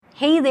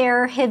Hey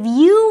there, have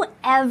you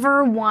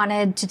ever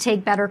wanted to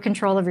take better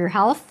control of your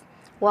health?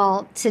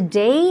 Well,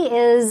 today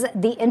is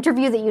the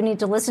interview that you need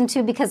to listen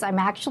to because I'm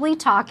actually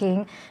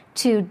talking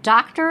to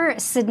Dr.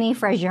 Sydney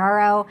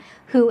Freggiaro,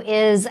 who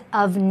is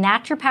of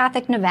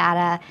Naturopathic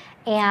Nevada,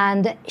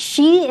 and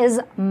she is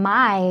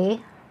my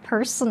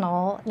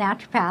personal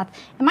naturopath.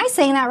 Am I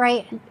saying that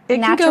right? It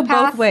can go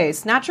both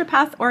ways,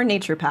 naturopath or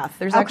naturopath.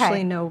 There's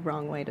actually no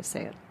wrong way to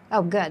say it.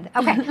 Oh, good.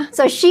 Okay.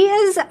 So she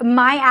is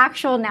my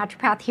actual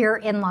naturopath here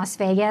in Las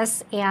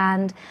Vegas,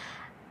 and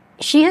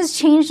she has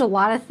changed a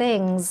lot of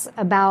things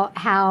about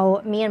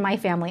how me and my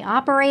family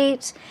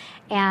operate,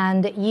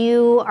 and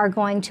you are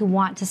going to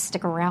want to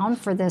stick around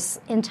for this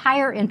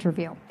entire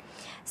interview.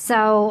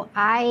 So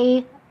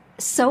I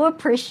so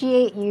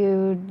appreciate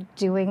you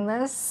doing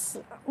this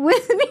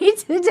with me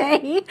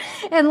today.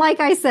 And like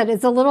I said,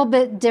 it's a little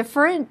bit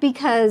different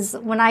because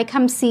when I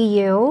come see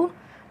you,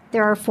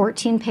 there are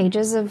 14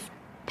 pages of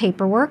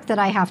paperwork that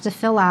I have to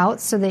fill out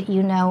so that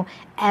you know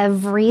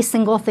every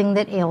single thing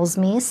that ails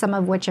me, some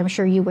of which I'm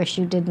sure you wish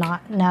you did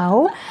not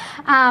know.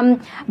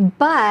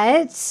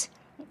 But,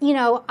 you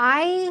know,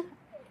 I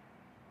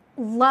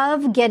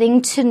love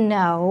getting to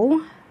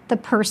know the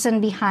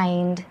person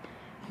behind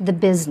the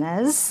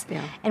business.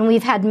 Yeah. And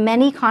we've had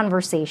many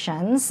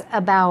conversations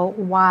about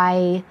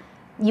why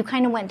you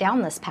kind of went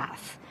down this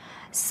path.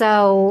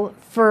 So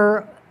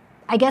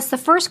I guess the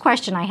first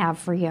question I have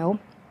for you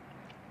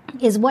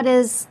is, what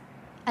is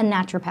a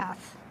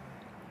naturopath?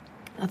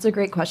 That's a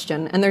great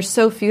question. And there's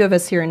so few of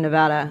us here in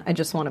Nevada, I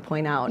just want to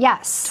point out.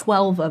 Yes.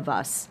 12 of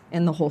us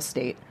in the whole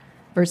state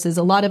versus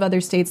a lot of other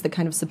states that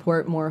kind of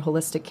support more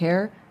holistic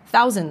care.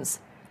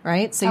 Thousands,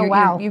 right?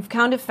 So you've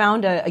kind of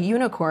found a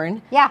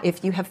unicorn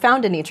if you have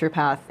found a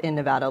naturopath in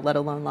Nevada, let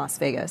alone Las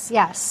Vegas.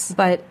 Yes.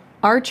 But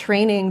our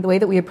training, the way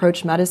that we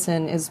approach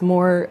medicine is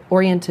more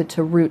oriented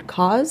to root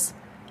cause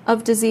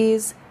of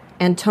disease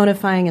and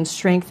tonifying and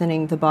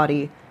strengthening the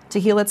body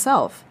to heal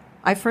itself.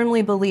 I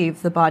firmly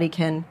believe the body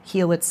can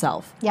heal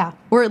itself. Yeah.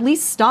 Or at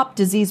least stop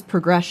disease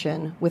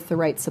progression with the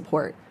right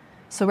support.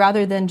 So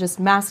rather than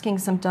just masking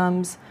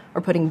symptoms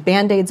or putting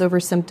Band-Aids over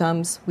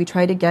symptoms, we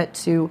try to get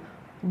to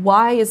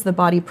why is the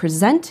body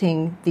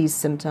presenting these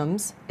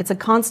symptoms? It's a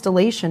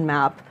constellation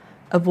map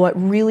of what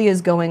really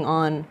is going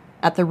on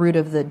at the root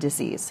of the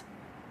disease.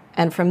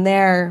 And from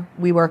there,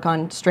 we work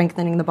on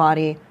strengthening the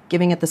body,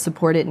 giving it the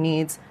support it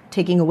needs,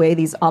 taking away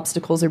these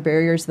obstacles or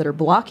barriers that are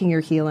blocking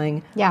your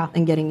healing,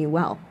 and getting you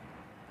well.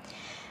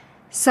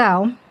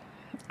 So,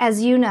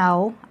 as you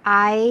know,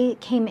 I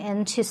came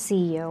in to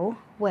see you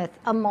with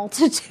a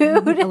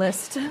multitude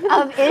list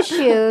of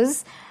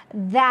issues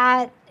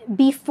that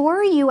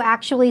before you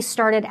actually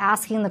started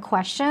asking the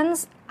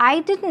questions, I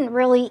didn't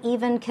really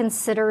even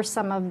consider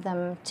some of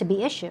them to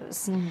be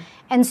issues.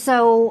 And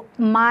so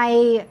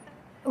my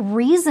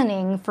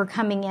reasoning for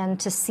coming in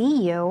to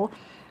see you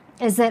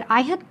is that I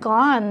had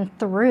gone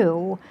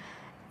through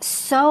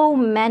so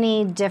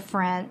many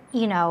different,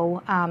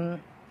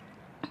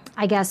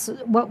 I guess,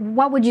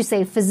 what would you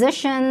say,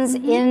 physicians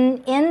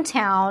in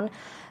town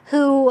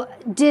who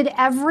did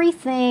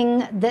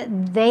everything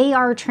that they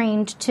are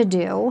trained to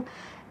do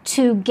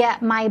to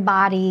get my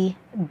body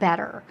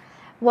better.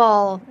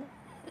 Well,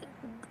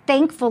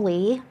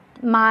 thankfully,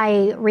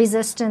 my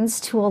resistance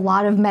to a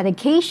lot of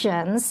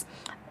medications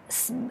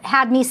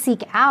had me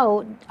seek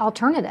out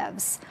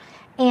alternatives.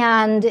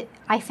 And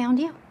I found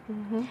you.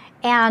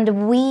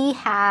 And we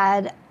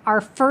had our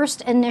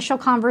first initial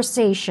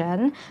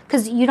conversation,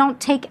 because you don't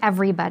take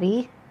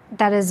everybody,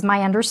 that is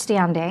my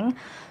understanding.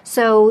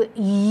 So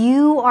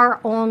you are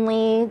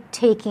only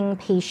taking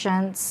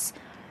patients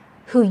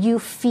who you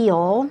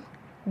feel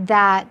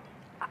that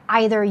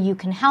either you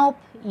can help,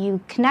 you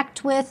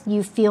connect with,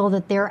 you feel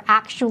that they're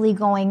actually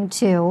going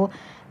to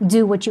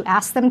do what you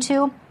ask them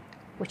to,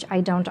 which I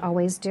don't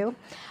always do.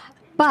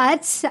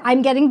 But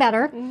I'm getting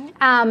better.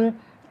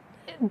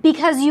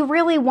 Because you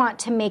really want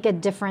to make a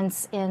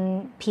difference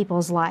in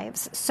people's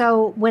lives.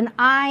 So when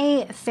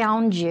I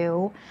found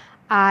you,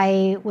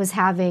 I was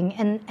having,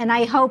 and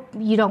I hope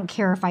you don't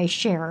care if I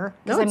share.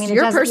 No, it's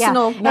your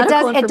personal medical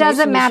information. It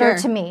doesn't matter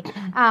to me.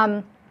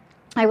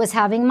 I was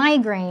having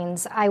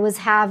migraines. I was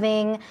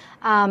having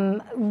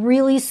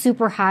really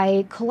super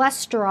high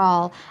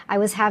cholesterol. I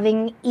was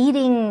having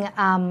eating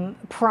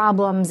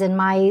problems in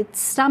my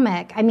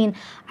stomach. I mean,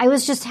 I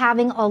was just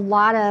having a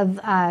lot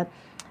of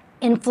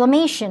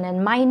inflammation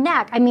in my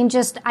neck. I mean,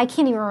 I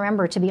can't even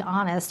remember, to be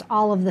honest,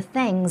 all of the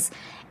things.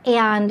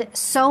 And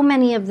so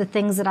many of the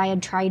things that I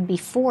had tried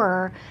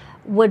before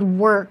would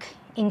work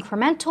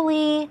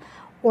incrementally,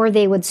 or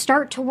they would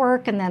start to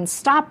work and then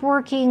stop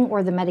working,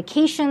 or the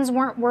medications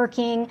weren't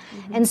working.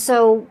 And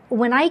so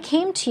when I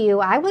came to you,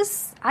 I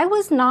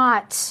was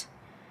not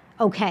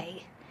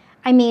okay.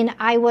 I mean,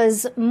 I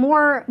was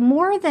more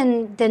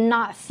than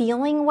not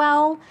feeling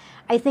well.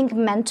 I think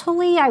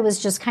mentally I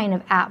was just kind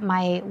of at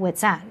my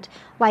wit's end.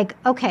 Like,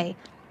 okay,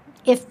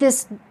 if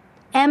this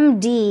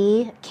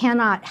MD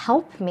cannot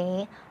help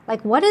me,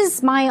 like, what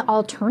is my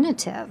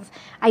alternative?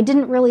 I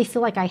didn't really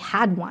feel like I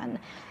had one.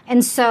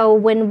 And so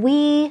when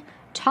we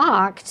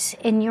talked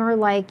and you're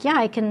like, yeah,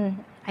 I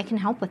can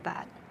help with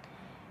that.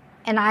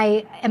 And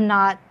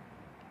I'm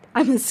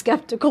a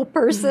skeptical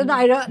person.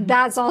 I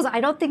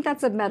don't think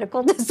that's a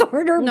medical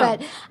disorder, No.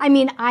 but I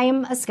mean,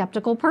 I'm a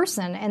skeptical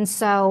person. And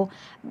so,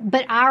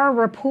 but our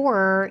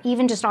rapport,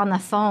 even just on the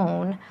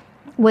phone,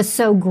 was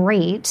so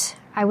great.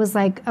 I was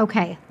like,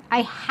 okay,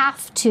 I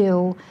have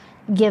to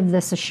give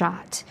this a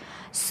shot.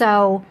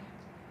 So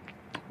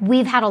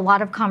we've had a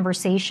lot of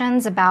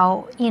conversations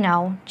about,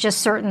 just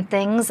certain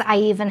things. I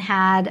even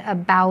had a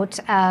bout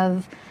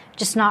of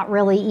just not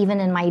really even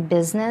in my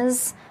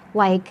business.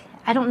 Like,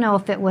 I don't know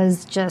if it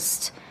was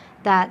just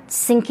that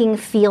sinking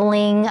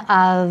feeling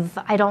of,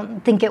 I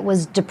don't think it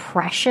was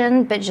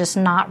depression, but just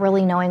not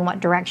really knowing what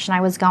direction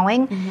I was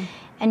going. Mm-hmm.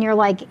 And you're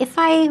like, if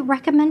I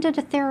recommended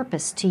a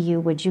therapist to you,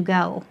 would you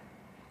go?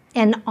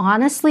 And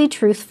honestly,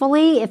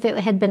 truthfully, if it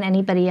had been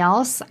anybody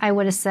else, I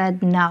would have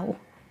said, no,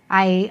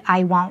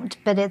 I won't.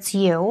 But it's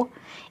you.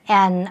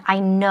 And I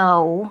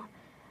know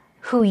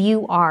who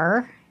you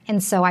are.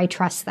 And so I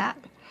trust that.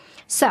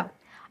 So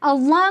a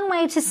long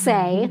way to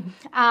say,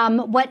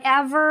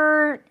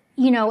 whatever,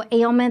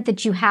 ailment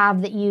that you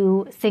have that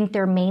you think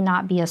there may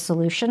not be a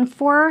solution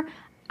for,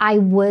 I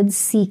would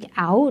seek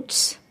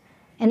out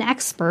an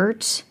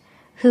expert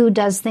who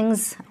does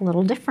things a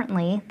little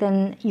differently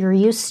than you're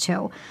used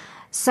to.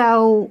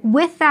 So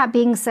with that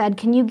being said,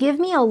 can you give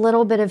me a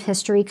little bit of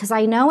history? Because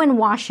I know in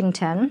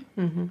Washington,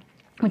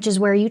 which is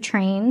where you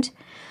trained,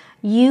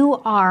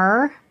 you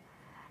are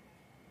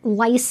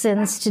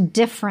licensed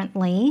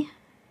differently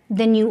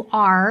than you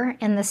are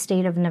in the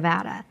state of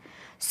Nevada.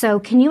 So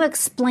can you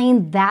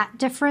explain that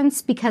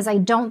difference? Because I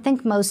don't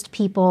think most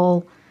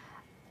people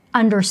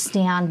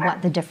understand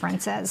what the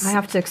difference is. I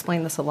have to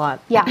explain this a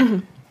lot. Yeah.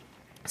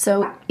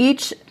 So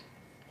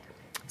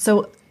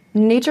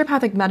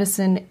naturopathic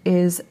medicine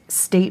is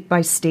state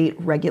by state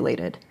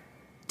regulated.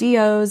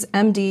 DOs,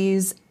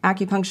 MDs,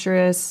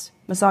 acupuncturists,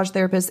 massage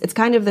therapists, it's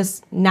kind of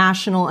this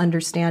national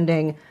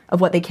understanding of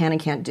what they can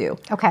and can't do.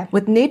 Okay.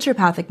 With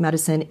naturopathic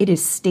medicine, it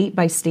is state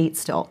by state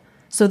still.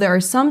 So there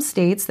are some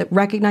states that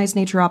recognize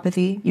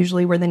naturopathy,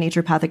 usually where the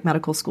naturopathic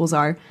medical schools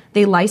are.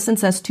 They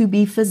license us to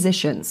be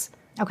physicians.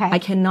 Okay. I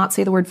cannot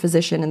say the word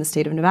physician in the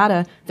state of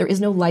Nevada. There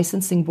is no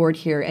licensing board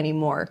here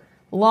anymore.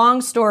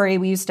 Long story,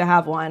 we used to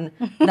have one.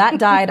 That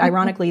died,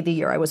 ironically, the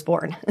year I was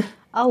born.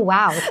 Oh,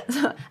 wow.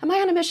 So, am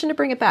I on a mission to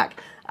bring it back?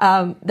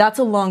 That's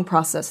a long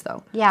process,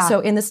 though. Yeah.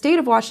 So in the state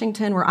of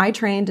Washington, where I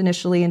trained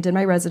initially and did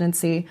my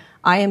residency,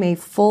 I am a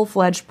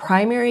full-fledged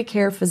primary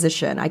care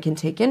physician. I can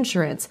take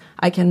insurance.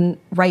 I can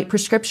write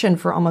prescription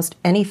for almost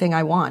anything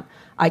I want.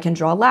 I can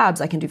draw labs.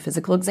 I can do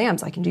physical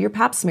exams. I can do your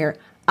pap smear.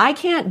 I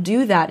can't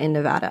do that in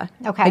Nevada.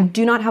 Okay. I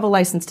do not have a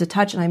license to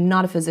touch, and I'm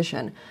not a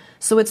physician.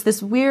 So it's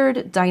this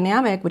weird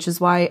dynamic, which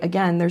is why,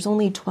 again, there's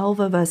only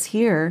 12 of us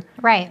here.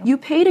 Right. You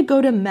pay to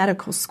go to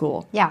medical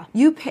school. Yeah.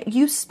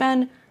 You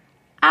spend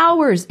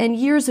hours and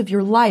years of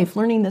your life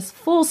learning this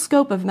full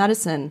scope of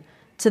medicine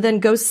to then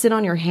go sit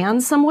on your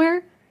hands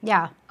somewhere.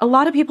 Yeah. A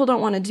lot of people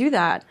don't want to do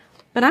that.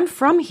 But I'm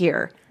from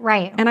here.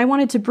 Right. And I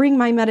wanted to bring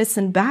my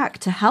medicine back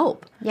to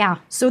help. Yeah.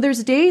 So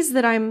there's days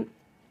that I'm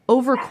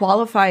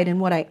overqualified in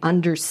what I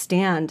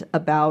understand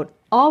about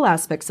all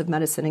aspects of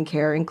medicine and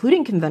care,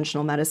 including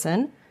conventional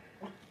medicine.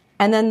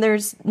 And then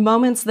there's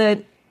moments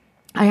that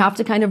I have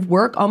to kind of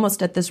work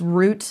almost at this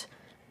root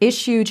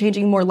issue,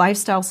 changing more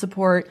lifestyle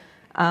support,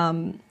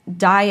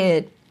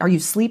 diet. Are you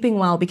sleeping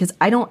well? Because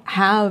I don't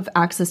have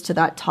access to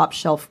that top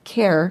shelf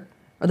care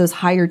or those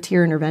higher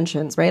tier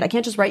interventions, right? I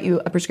can't just write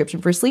you a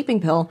prescription for a sleeping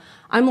pill.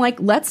 I'm like,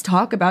 let's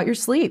talk about your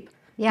sleep.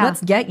 Yeah.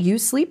 Let's get you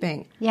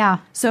sleeping. Yeah.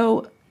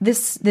 So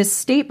this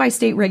state by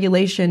state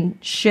regulation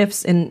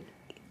shifts in.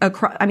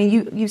 I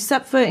mean, you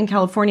set foot in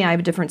California, I have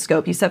a different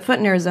scope. You set foot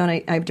in Arizona,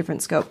 I have a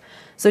different scope.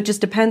 So it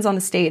just depends on the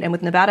state. And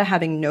with Nevada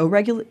having no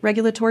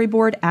regulatory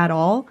board at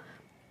all,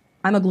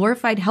 I'm a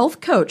glorified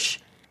health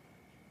coach,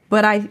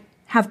 but I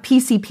have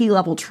PCP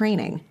level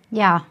training.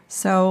 Yeah.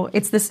 So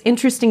it's this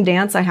interesting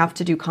dance I have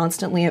to do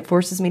constantly. It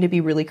forces me to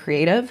be really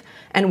creative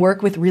and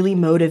work with really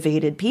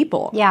motivated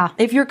people. Yeah.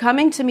 If you're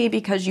coming to me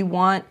because you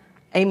want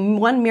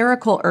one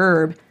miracle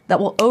herb that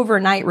will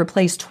overnight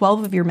replace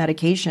 12 of your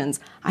medications,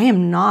 I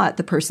am not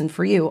the person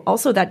for you.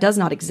 Also, that does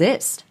not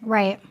exist.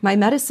 Right. My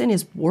medicine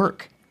is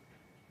work.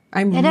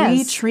 I'm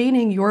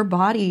retraining your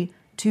body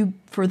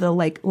for the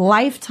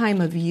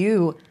lifetime of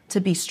you to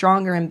be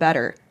stronger and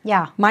better.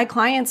 Yeah. My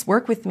clients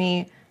work with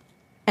me,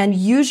 and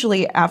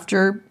usually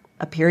after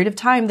a period of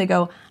time, they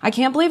go, I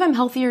can't believe I'm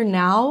healthier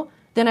now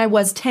than I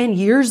was 10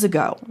 years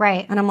ago.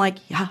 Right. And I'm like,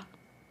 yeah.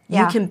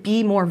 Yeah. You can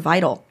be more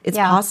vital. It's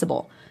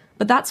possible.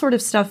 But that sort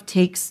of stuff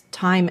takes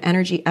time,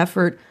 energy,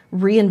 effort,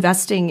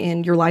 reinvesting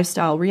in your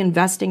lifestyle,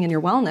 reinvesting in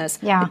your wellness.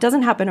 Yeah. It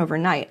doesn't happen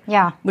overnight.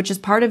 Yeah. Which is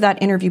part of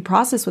that interview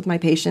process with my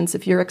patients.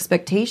 If your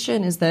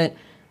expectation is that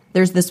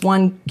there's this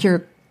one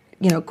cure,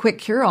 quick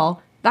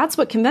cure-all, that's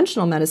what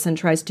conventional medicine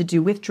tries to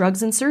do with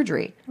drugs and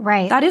surgery.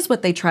 Right. That is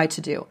what they try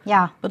to do.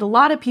 Yeah. But a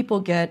lot of people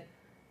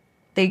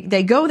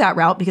they go that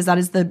route because that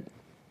is the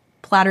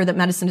platter that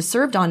medicine is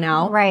served on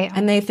now. Right.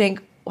 And they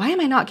think, why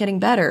am I not getting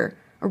better?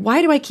 Or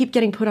why do I keep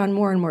getting put on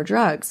more and more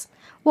drugs?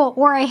 Well,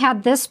 or I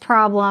had this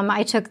problem,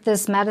 I took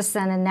this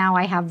medicine, and now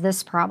I have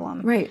this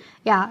problem. Right.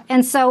 Yeah.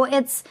 And so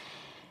it's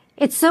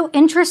so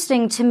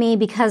interesting to me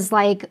because,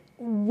 like,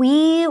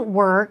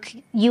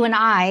 you and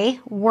I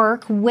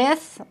work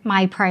with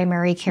my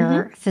primary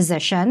care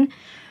physician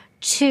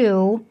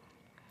to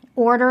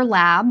order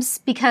labs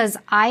because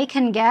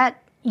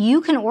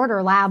you can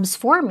order labs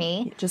for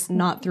me. Just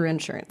not through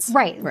insurance.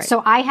 Right.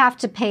 So I have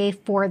to pay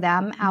for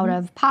them out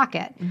of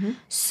pocket.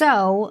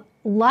 So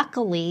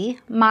luckily,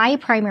 my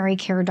primary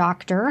care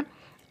doctor,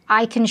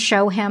 I can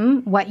show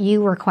him what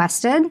you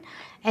requested,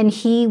 and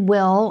he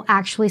will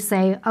actually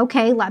say,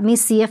 okay, let me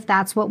see if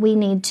that's what we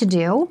need to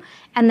do.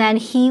 And then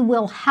he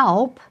will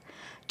help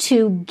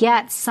to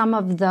get some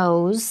of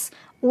those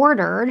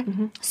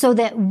ordered so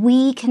that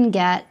we can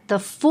get the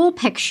full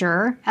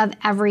picture of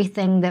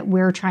everything that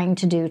we're trying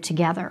to do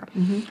together.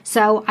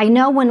 So I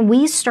know when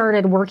we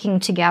started working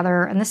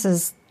together, and this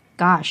is,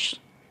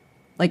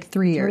 like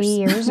 3 years. 3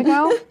 years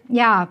ago?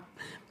 Yeah.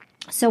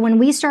 So when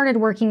we started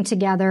working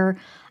together,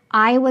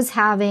 I was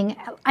having,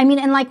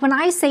 and like when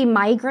I say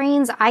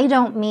migraines, I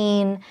don't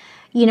mean,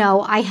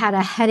 I had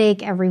a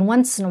headache every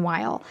once in a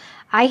while.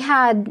 I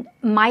had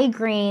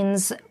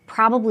migraines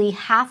probably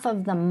half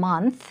of the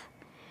month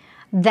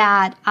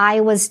that I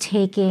was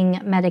taking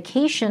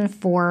medication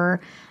for,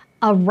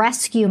 a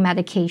rescue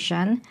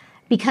medication,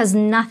 because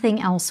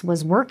nothing else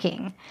was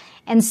working.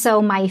 And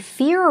so my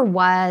fear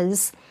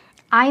was,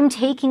 I'm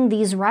taking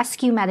these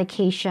rescue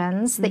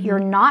medications that you're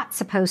not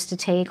supposed to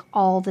take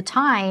all the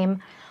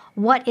time.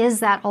 What is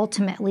that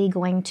ultimately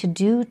going to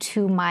do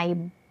to my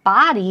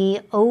body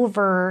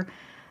over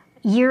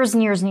years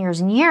and years and years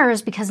and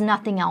years because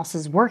nothing else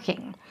is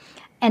working?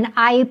 And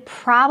I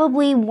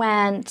probably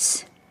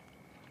went,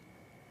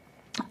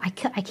 I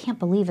can't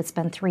believe it's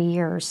been 3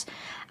 years.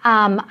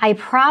 I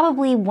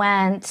probably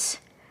went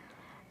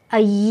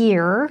a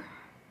year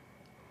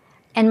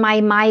and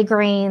my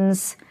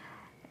migraines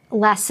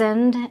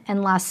lessened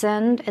and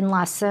lessened and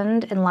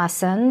lessened and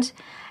lessened.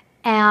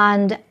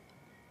 And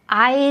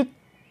I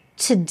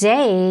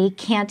today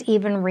can't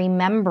even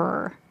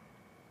remember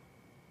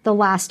the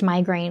last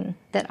migraine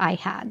that I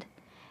had.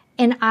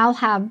 And I'll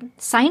have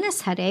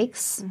sinus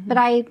headaches, but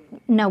I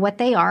know what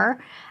they are.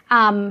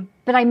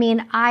 But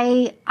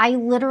I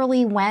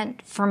literally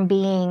went from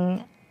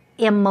being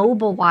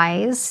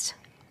immobilized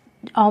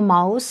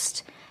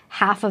almost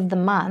half of the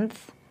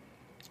month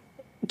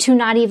to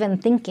not even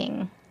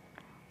thinking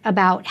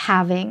about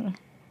having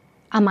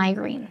a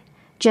migraine,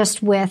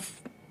 just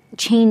with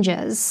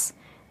changes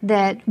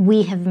that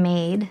we have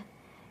made,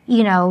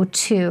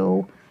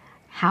 to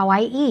how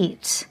I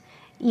eat,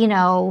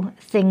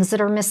 things that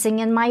are missing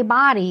in my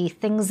body,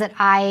 things that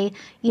I,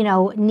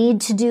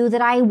 need to do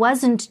that I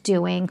wasn't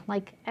doing,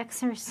 like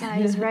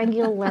exercise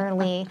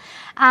regularly,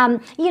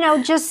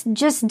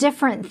 just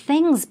different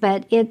things.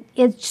 But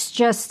it's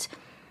just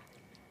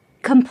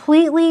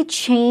completely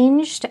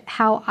changed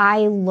how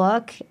I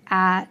look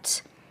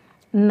at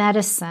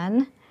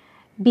medicine,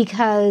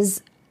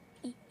 because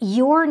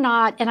you're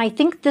not, and I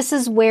think this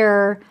is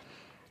where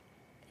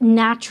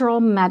natural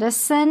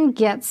medicine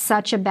gets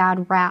such a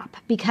bad rap,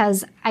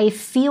 because I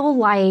feel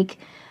like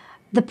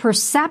the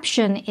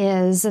perception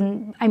is,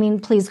 and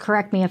please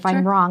correct me if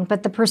I'm wrong,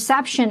 but the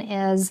perception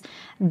is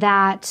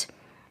that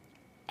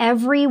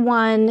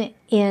everyone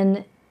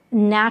in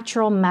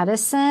natural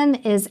medicine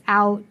is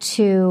out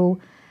to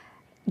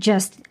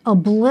just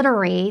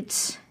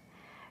obliterate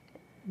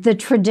the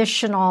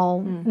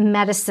traditional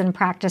medicine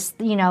practice,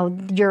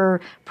 your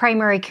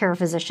primary care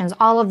physicians,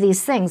 all of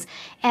these things.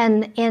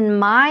 And in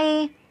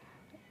my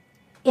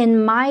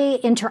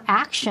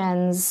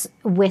interactions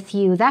with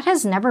you, that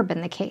has never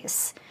been the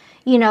case.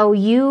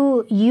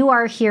 You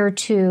are here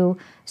to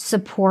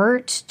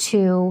support,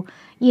 to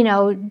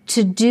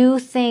do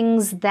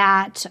things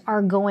that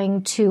are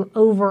going to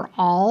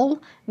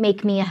overall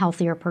make me a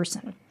healthier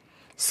person.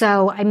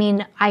 So,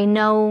 I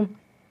know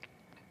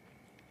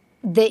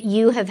that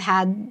you have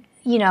had,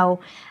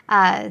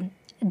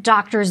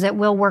 doctors that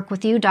will work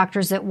with you,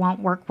 doctors that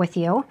won't work with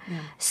you. Yeah.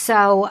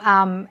 So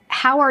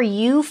how are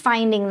you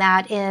finding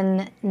that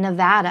in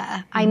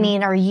Nevada?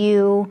 Are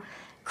you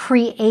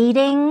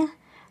creating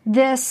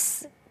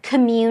this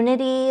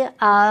community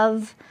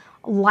of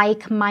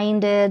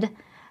like-minded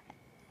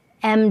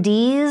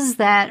MDs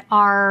that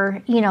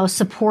are,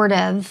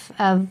 supportive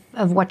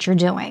of what you're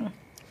doing?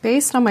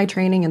 Based on my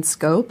training and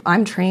scope,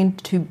 I'm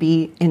trained to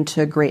be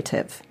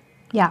integrative.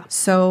 Yeah.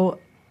 So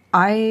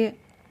a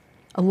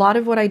lot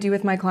of what I do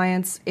with my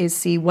clients is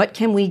see what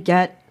can we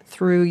get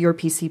through your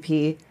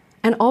PCP,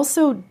 and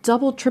also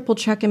double, triple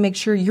check and make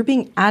sure you're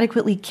being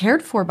adequately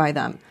cared for by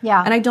them.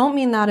 Yeah. And I don't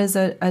mean that as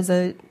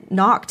a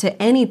knock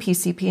to any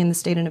PCP in the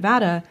state of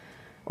Nevada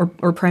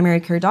or primary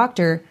care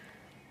doctor.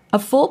 A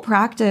full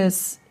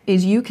practice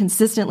is you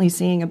consistently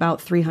seeing about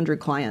 300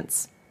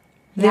 clients.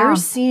 Yeah. They're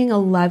seeing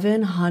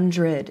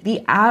 1,100.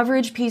 The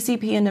average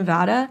PCP in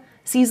Nevada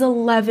sees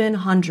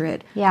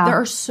 1,100. Yeah. There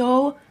are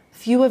so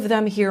few of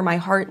them here. My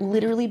heart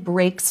literally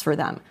breaks for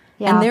them.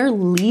 Yeah. And they're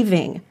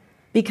leaving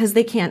because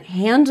they can't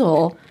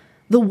handle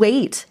the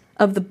weight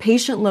of the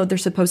patient load they're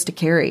supposed to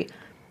carry.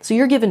 So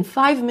you're given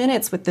 5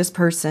 minutes with this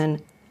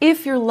person.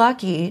 If you're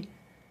lucky,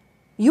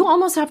 you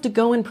almost have to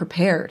go in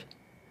prepared.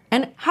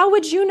 And how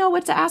would you know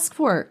what to ask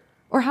for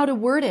or how to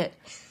word it?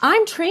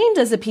 I'm trained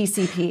as a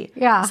PCP.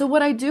 Yeah. So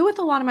what I do with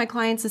a lot of my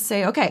clients is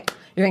say, okay,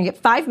 you're going to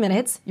get 5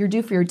 minutes. You're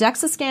due for your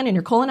DEXA scan and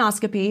your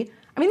colonoscopy.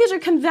 I mean, these are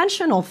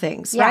conventional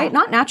things, right?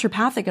 Not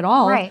naturopathic at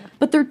all. Right.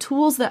 But they're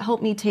tools that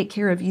help me take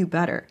care of you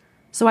better.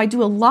 So I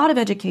do a lot of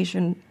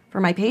education for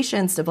my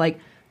patients of like,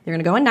 you're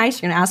going to go in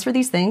nice, you're going to ask for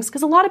these things,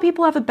 because a lot of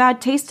people have a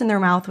bad taste in their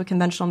mouth with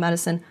conventional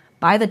medicine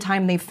by the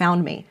time they've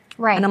found me.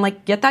 Right. And I'm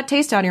like, get that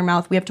taste out of your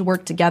mouth. We have to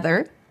work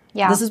together.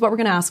 Yeah. This is what we're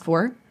going to ask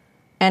for.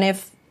 And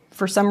if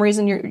for some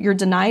reason you're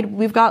denied,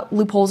 we've got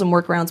loopholes and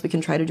workarounds we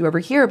can try to do over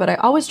here. But I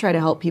always try to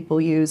help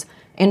people use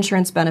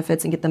insurance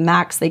benefits and get the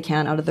max they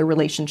can out of their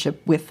relationship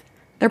with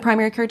their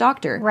primary care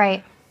doctor.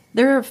 Right.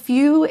 There are a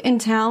few in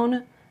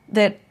town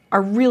that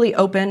are really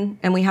open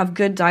and we have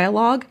good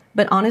dialogue,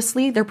 but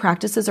honestly, their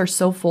practices are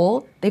so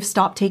full, they've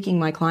stopped taking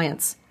my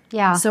clients.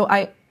 Yeah. So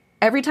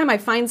every time I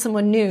find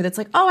someone new that's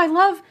like, oh, I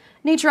love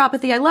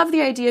naturopathy, I love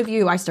the idea of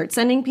you, I start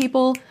sending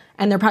people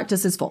and their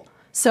practice is full.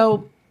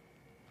 So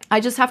I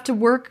just have to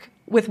work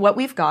with what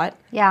we've got.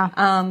 Yeah.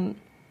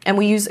 And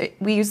we use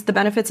the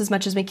benefits as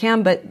much as we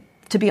can, but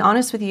to be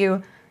honest with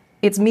you,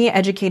 it's me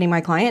educating my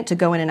client to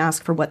go in and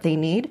ask for what they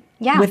need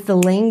with the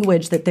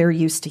language that they're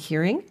used to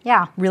hearing.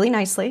 Yeah. Really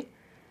nicely.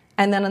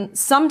 And then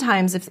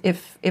sometimes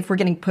if we're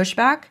getting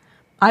pushback,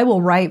 I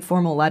will write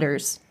formal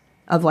letters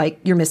of like,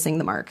 you're missing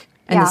the mark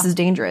and this is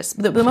dangerous.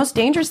 The most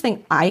dangerous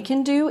thing I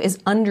can do is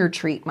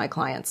undertreat my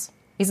clients,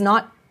 is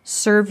not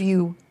serve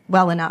you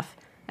well enough.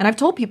 And I've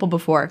told people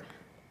before,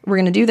 we're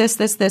going to do this,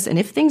 this, this. And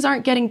if things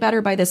aren't getting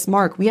better by this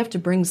mark, we have to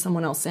bring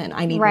someone else in.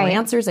 I need more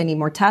answers. I need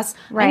more tests.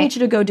 I need you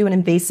to go do an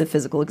invasive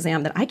physical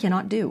exam that I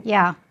cannot do.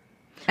 Yeah.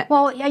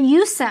 Well,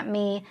 you sent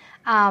me,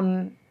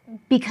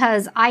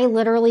 because I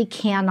literally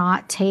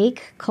cannot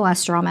take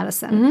cholesterol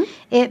medicine. Mm-hmm.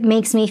 It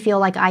makes me feel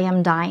like I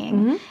am dying.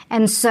 Mm-hmm.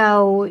 And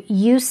so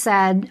you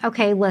said,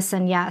 okay,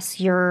 listen, yes,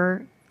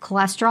 your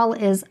cholesterol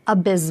is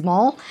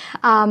abysmal.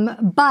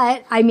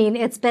 But I mean,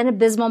 it's been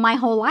abysmal my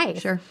whole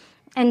life. Sure.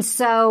 And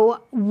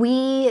so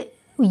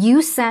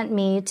you sent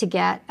me to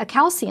get a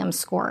calcium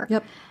score.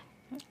 Yep.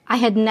 I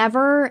had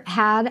never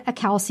had a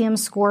calcium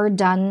score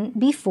done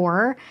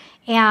before.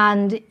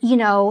 And,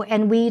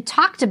 and we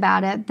talked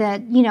about it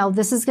that,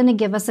 this is going to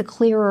give us a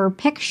clearer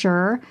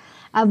picture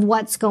of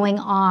what's going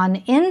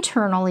on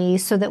internally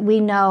so that we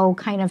know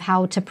kind of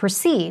how to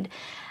proceed.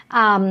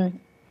 And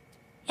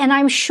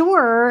I'm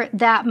sure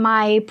that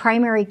my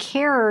primary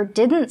care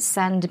didn't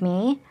send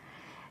me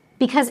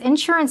because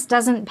insurance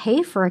doesn't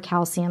pay for a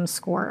calcium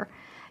score,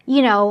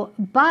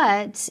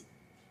 but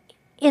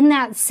in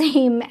that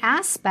same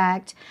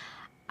aspect,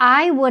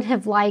 I would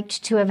have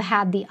liked to have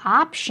had the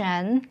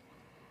option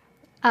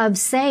of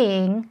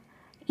saying,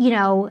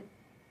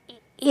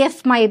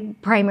 if my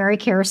primary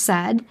care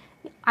said,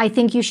 I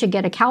think you should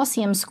get a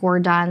calcium score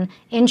done,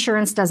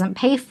 insurance doesn't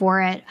pay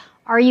for it,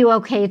 are you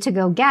okay to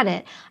go get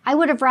it? I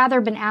would have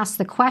rather been asked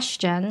the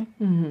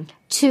question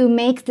to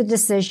make the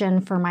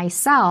decision for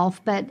myself.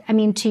 But I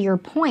mean, to your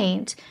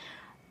point,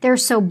 they're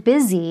so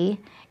busy.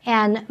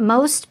 And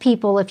most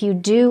people, if you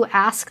do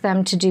ask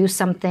them to do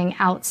something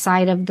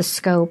outside of the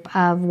scope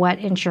of what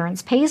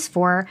insurance pays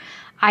for,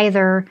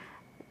 either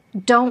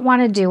don't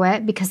want to do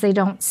it because they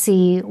don't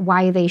see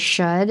why they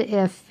should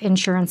if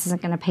insurance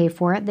isn't going to pay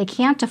for it. They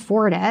can't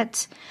afford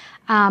it.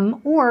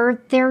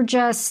 Or they're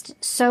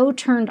just so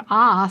turned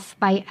off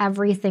by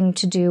everything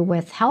to do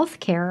with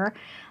healthcare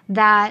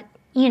that,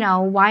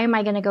 why am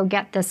I going to go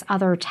get this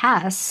other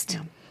test?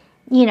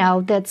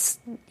 Yeah. That's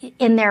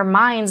in their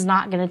minds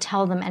not going to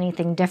tell them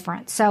anything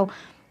different. So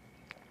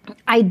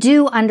I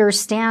do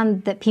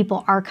understand that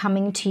people are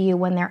coming to you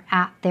when they're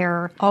at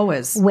their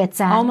wits'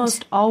 end.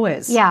 Almost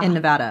always in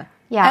Nevada.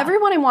 Yeah.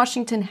 Everyone in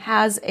Washington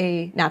has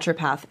a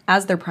naturopath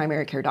as their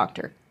primary care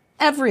doctor.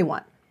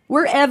 Everyone.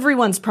 We're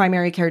everyone's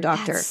primary care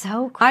doctor. That's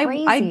so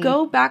crazy. I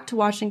go back to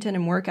Washington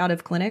and work out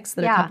of clinics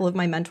that a couple of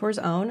my mentors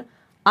own.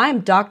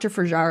 I'm Dr.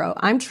 Freggiaro.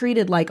 I'm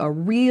treated like a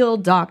real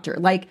doctor,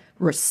 like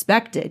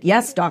respected.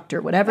 Yes,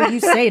 doctor, whatever you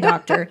say,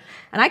 doctor.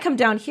 And I come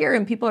down here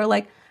and people are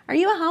like, are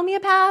you a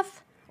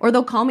homeopath? Or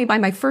they'll call me by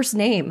my first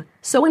name.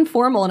 So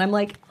informal. And I'm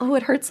like, oh,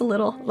 it hurts a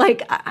little.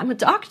 Like, I'm a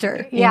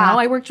doctor. You know,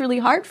 I worked really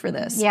hard for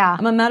this. Yeah.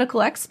 I'm a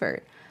medical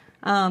expert.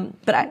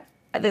 But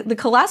the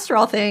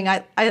cholesterol thing,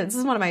 this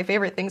is one of my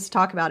favorite things to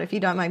talk about, if you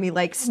don't mind me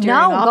like steering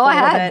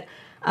off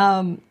a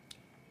little bit.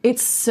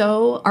 It's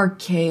so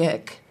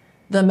archaic,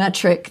 the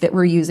metric that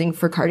we're using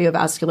for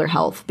cardiovascular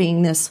health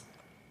being this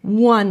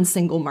one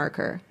single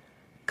marker.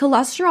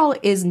 Cholesterol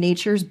is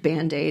nature's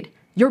Band-Aid.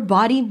 Your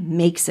body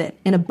makes it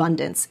in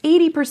abundance.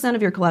 80%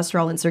 of your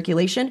cholesterol in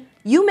circulation,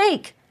 you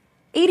make.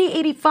 80,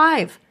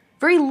 85.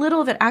 Very little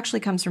of it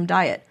actually comes from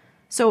diet.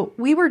 So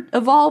we were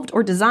evolved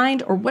or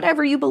designed or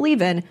whatever you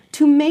believe in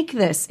to make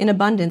this in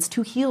abundance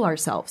to heal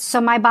ourselves. So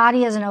my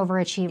body is an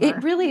overachiever.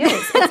 It really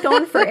is. It's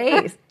going for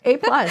A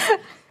plus.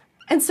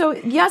 And so,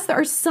 yes,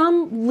 there's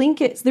some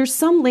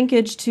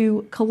linkage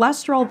to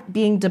cholesterol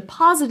being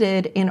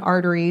deposited in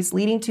arteries,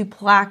 leading to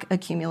plaque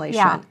accumulation.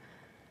 Yeah.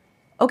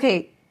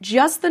 Okay,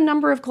 just the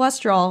number of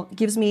cholesterol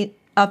gives me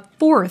a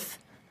fourth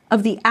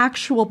of the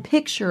actual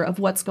picture of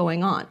what's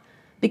going on.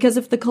 Because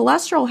if the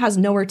cholesterol has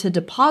nowhere to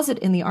deposit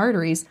in the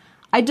arteries,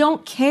 I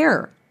don't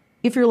care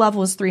if your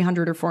level is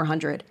 300 or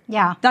 400.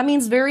 Yeah. That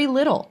means very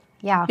little.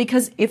 Yeah.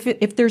 Because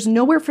if there's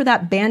nowhere for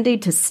that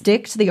Band-Aid to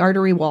stick to the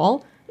artery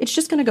wall, it's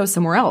just going to go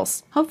somewhere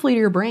else, hopefully to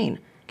your brain,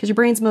 because your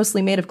brain's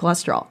mostly made of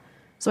cholesterol.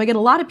 So I get a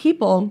lot of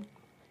people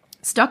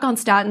stuck on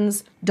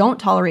statins, don't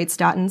tolerate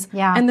statins,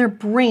 and their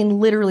brain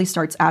literally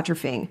starts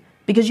atrophying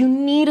because you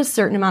need a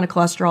certain amount of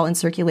cholesterol in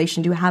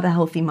circulation to have a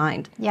healthy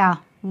mind. Yeah.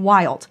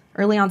 Wild.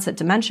 Early onset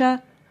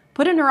dementia.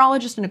 Put a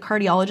neurologist and a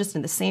cardiologist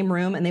in the same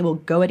room and they will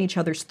go at each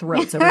other's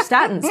throats over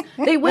statins.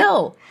 They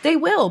will. They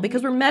will,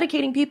 because we're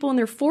medicating people in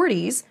their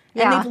 40s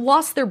and they've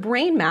lost their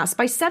brain mass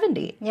by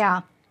 70.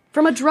 Yeah.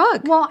 From a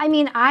drug. Well, I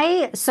mean,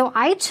 I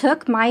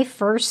took my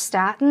first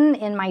statin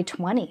in my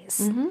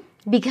 20s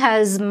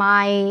because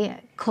my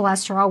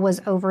cholesterol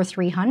was over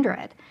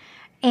 300.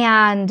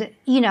 And,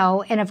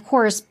 and of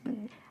course,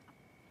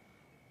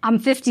 I'm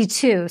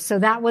 52, so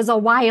that was a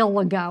while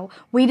ago.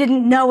 We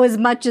didn't know as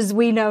much as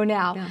we know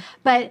now. Yeah.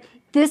 But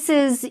this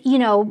is,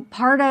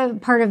 part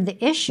of the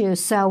issue.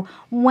 So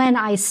when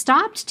I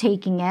stopped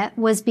taking it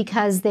was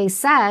because they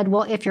said,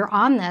 well, if you're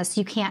on this,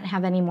 you can't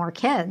have any more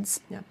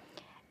kids. Yeah.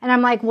 And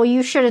I'm like, well,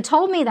 you should have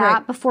told me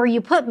that before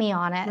you put me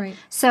on it. Right.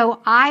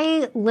 So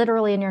I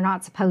literally, and you're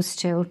not supposed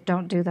to,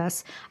 don't do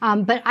this,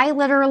 but I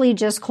literally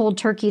just cold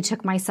turkey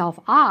took myself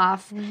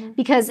off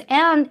because,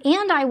 and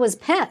I was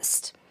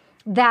pissed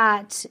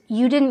that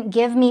you didn't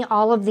give me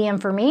all of the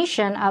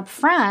information up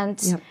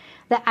front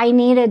that I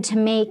needed to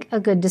make a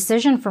good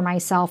decision for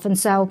myself. And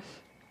so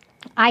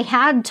I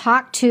had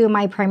talked to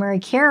my primary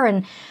care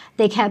and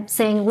they kept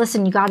saying,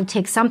 listen, you got to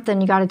take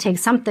something. Your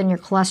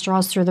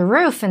cholesterol's through the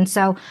roof. And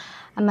so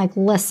I'm like,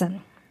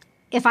 listen,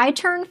 if I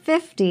turn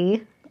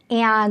 50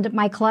 and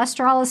my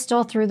cholesterol is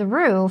still through the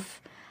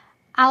roof,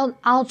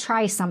 I'll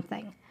try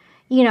something,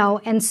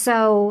 and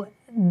so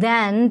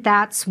then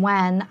that's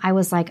when I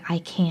was like, I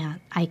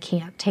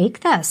can't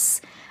take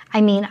this. I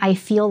mean, I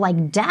feel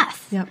like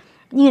death,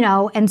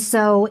 and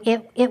so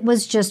it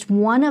was just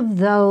one of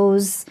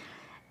those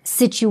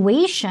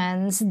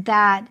situations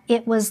that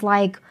it was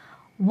like,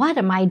 what,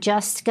 am I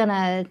just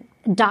gonna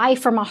die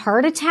from a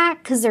heart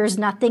attack because there's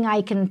nothing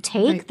I can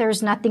take,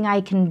 there's nothing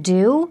I can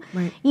do,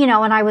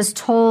 and I was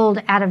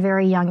told at a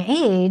very young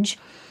age,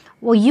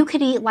 well, you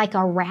could eat like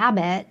a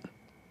rabbit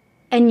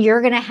and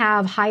you're going to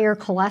have higher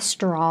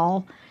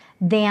cholesterol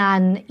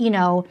than,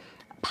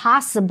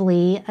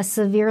 possibly a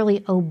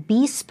severely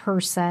obese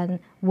person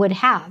would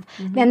have.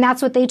 And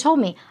that's what they told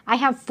me. I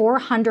have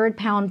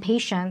 400-pound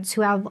patients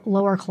who have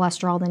lower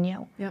cholesterol than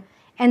you. Yep.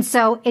 And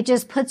so it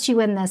just puts you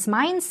in this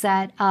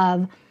mindset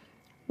of,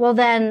 well,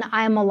 then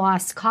I'm a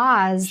lost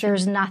cause. Sure.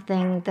 There's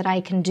nothing that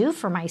I can do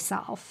for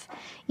myself,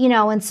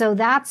 and so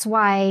that's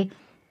why,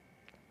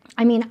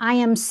 I mean, I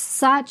am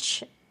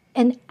such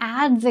an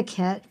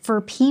advocate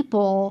for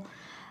people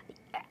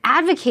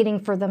advocating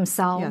for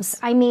themselves. Yes.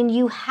 I mean,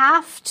 you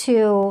have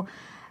to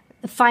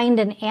find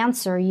an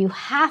answer. You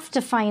have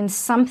to find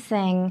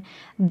something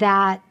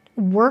that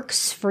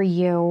works for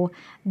you,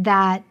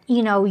 that,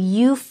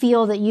 you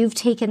feel that you've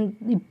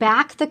taken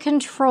back the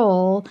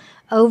control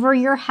over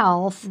your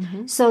health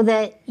so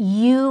that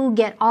you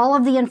get all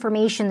of the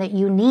information that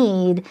you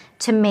need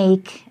to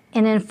make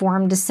an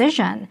informed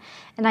decision.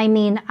 And I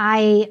mean,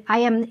 I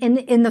am,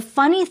 and the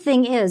funny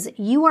thing is,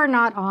 you are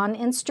not on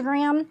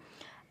Instagram,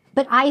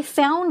 but I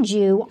found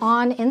you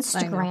on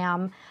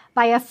Instagram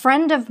by a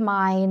friend of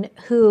mine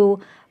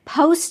who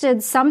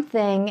posted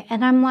something,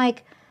 and I'm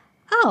like,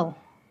 oh,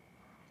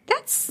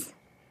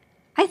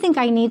 I think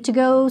I need to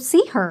go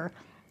see her.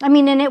 I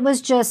mean, and it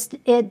was just,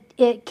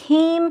 it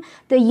came,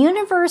 the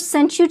universe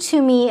sent you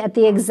to me at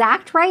the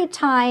exact right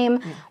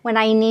time when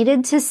I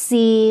needed to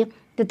see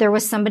that there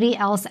was somebody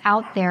else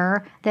out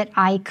there that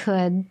I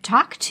could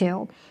talk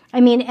to.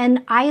 I mean,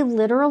 and I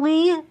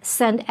literally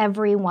send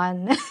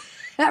everyone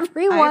I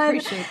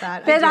appreciate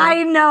that.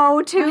 I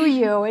know to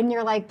you. And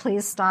you're like,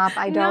 please stop.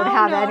 I don't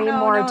have any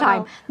more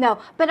time. No,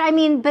 but I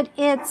mean, but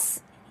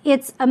it's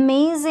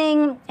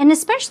amazing. And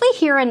especially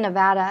here in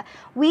Nevada,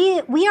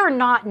 we are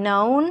not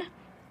known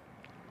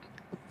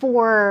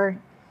for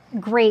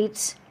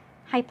great,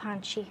 hi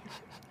Panchi.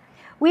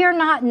 We are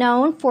not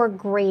known for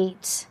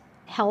great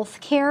health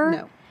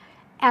care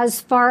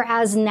as far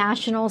as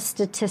national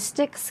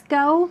statistics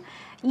go.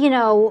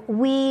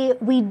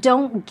 We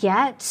don't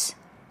get,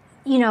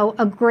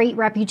 a great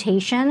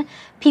reputation.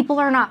 People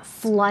are not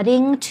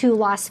flooding to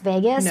Las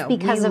Vegas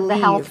because of the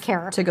health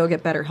care. To go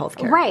get better health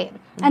care. Right.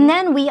 And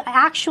then we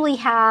actually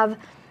have,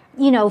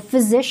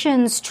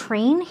 physicians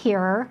train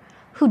here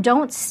who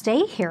don't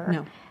stay here.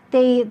 No.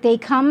 They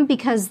come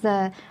because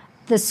the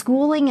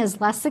schooling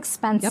is less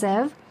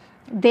expensive.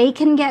 they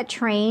can get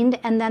trained,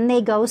 and then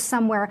they go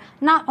somewhere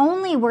not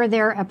only where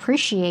they're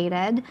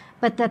appreciated,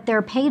 but that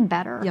they're paid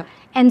better. Yep.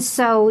 And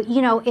so,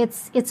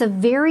 it's a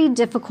very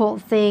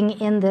difficult thing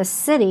in this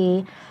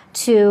city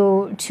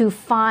to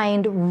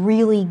find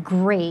really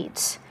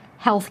great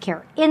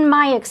healthcare, in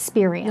my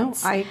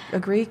experience. No, I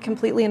agree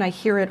completely, and I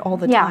hear it all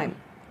the time.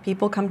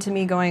 People come to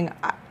me going,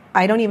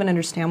 I don't even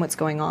understand what's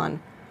going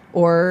on,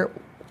 or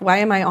why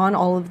am I on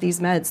all of these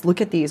meds? Look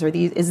at these.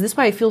 Is this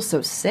why I feel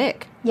so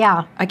sick?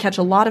 Yeah. I catch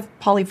a lot of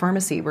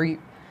polypharmacy where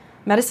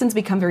medicines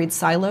become very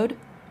siloed,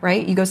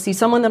 right? You go see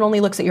someone that only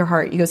looks at your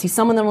heart. You go see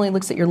someone that only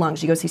looks at your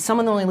lungs. You go see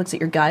someone that only looks at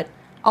your gut.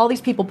 All these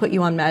people put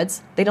you on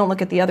meds. They don't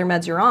look at the other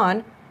meds you're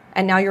on,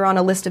 and now you're on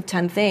a list of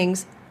 10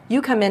 things.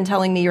 You come in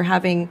telling me you're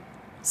having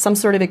some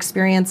sort of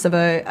experience of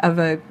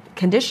a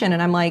condition,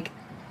 and I'm like,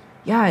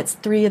 yeah, it's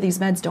 3 of these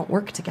meds don't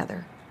work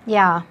together.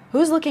 Yeah.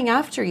 Who's looking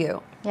after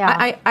you?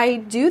 Yeah. I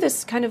do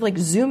this kind of like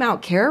zoom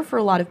out care for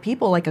a lot of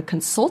people, like a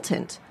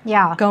consultant.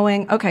 Yeah.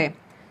 Going, okay,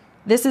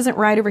 this isn't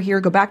right over here.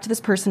 Go back to this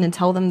person and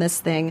tell them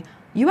this thing.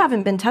 You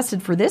haven't been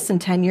tested for this in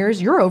 10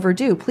 years. You're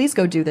overdue. Please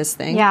go do this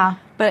thing. Yeah.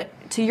 But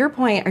to your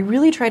point, I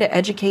really try to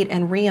educate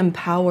and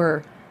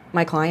re-empower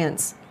my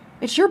clients.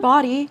 It's your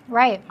body.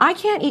 Right. I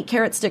can't eat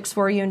carrot sticks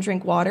for you and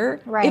drink water.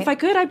 Right. If I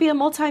could, I'd be a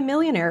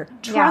multimillionaire.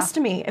 Trust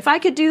me. If I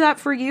could do that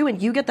for you and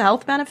you get the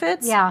health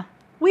benefits,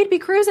 we'd be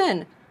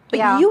cruising.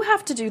 But you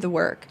have to do the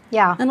work.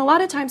 Yeah. And a lot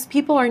of times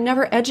people are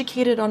never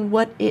educated on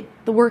what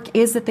the work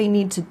is that they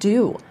need to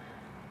do.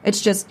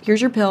 It's just,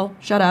 here's your pill,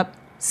 shut up,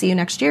 see you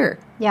next year.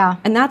 Yeah.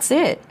 And that's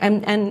it.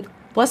 And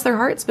bless their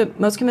hearts, but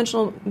most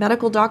conventional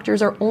medical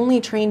doctors are only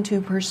trained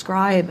to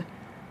prescribe.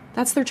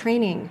 That's their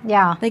training.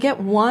 Yeah. They get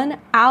 1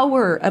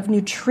 hour of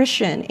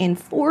nutrition in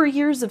 4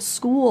 years of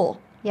school.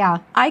 Yeah.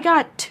 I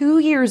got 2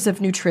 years of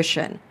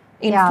nutrition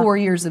in 4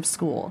 years of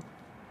school.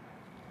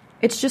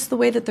 It's just the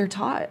way that they're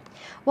taught.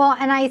 Well,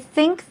 and I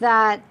think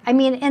that, I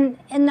mean,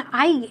 and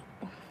I,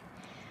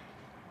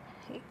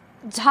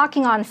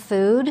 talking on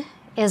food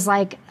is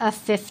like a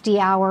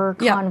 50-hour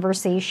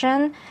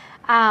conversation.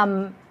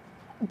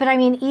 But I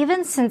mean,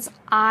 even since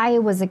I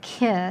was a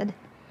kid,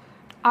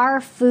 our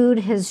food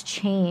has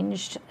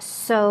changed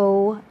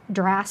so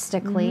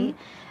drastically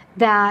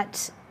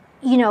that,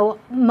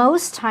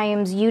 most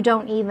times you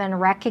don't even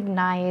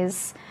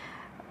recognize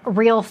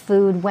real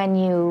food when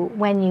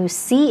you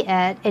see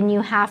it, and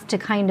you have to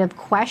kind of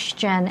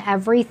question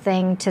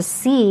everything to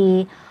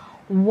see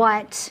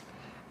what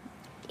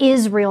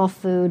is real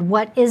food,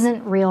 what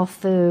isn't real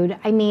food.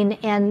 I mean,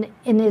 and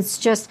it's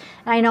just,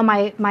 I know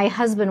my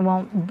husband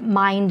won't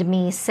mind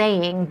me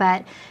saying,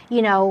 but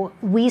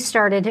you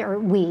started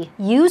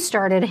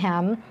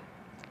him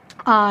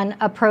on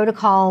a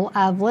protocol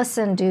of,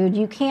 listen, dude,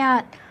 you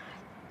can't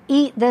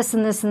eat this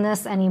and this and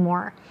this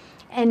anymore.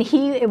 And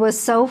it was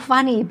so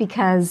funny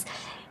because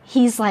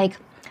he's like,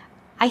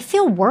 I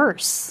feel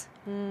worse.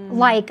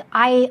 Like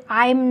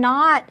I'm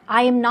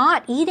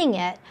not eating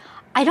it.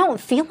 I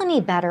don't feel any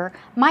better.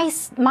 My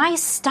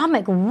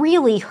stomach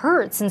really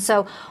hurts. And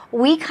so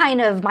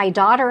my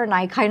daughter and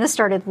I kind of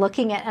started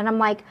looking at, and I'm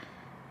like,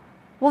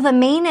 well, the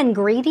main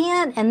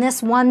ingredient in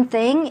this one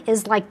thing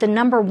is like the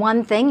number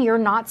one thing you're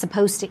not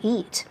supposed to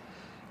eat.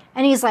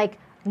 And he's like,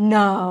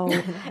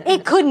 no,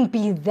 it couldn't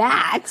be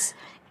that.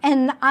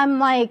 And I'm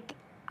like,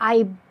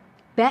 I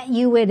bet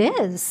you it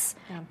is.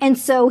 Yeah. And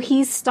so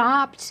he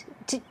stopped,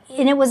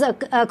 and it was a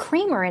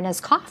creamer in his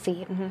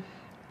coffee.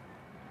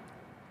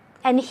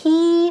 And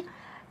he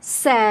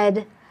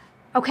said,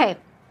 okay,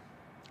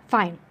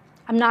 fine,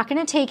 I'm not going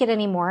to take it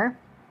anymore.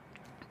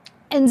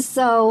 And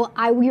so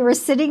we were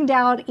sitting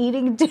down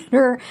eating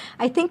dinner,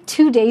 I think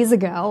 2 days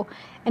ago,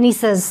 and he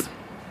says,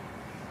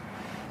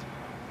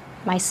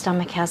 my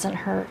stomach hasn't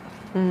hurt.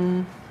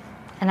 And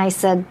I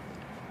said,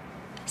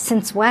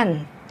 since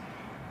when?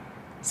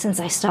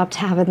 Since I stopped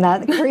having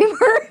that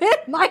creamer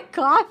in my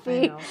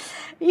coffee.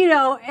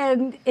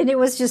 And it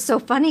was just so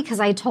funny because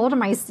I told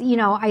him, I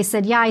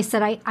said,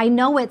 I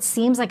know it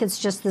seems like it's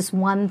just this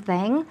one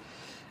thing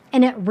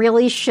and it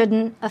really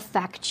shouldn't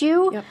affect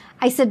you. Yep.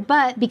 I said,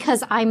 but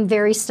because I'm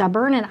very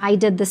stubborn and I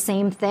did the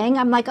same thing,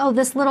 I'm like, oh,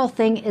 this little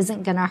thing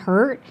isn't going to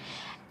hurt.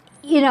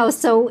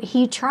 So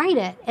he tried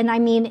it. And I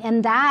mean,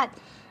 and that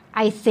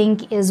I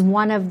think is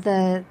one of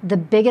the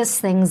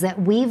biggest things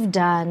that we've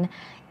done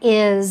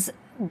is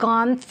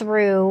gone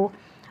through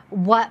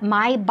what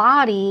my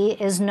body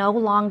is no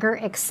longer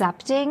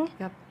accepting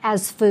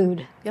as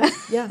food.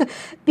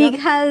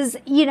 Because,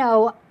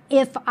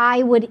 if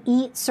I would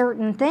eat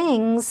certain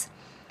things,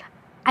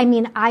 I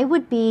mean, I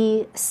would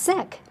be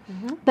sick.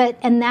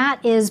 And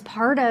that is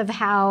part of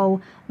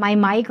how my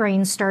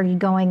migraines started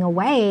going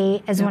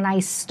away, is when I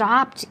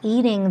stopped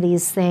eating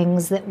these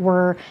things that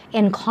were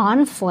in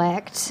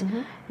conflict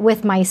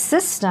with my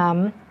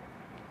system.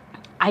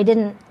 I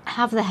didn't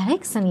have the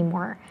headaches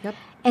anymore.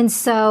 And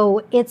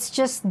so it's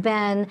just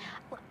been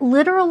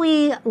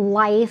literally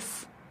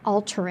life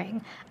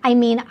altering. I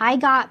mean, I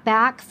got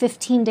back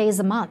 15 days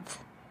a month.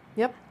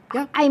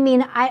 I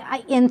mean,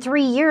 I in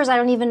 3 years, I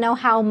don't even know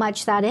how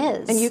much that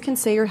is. And you can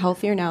say you're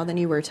healthier now than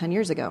you were 10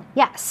 years ago.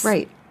 Yes.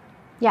 Right.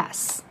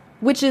 Yes.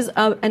 Which is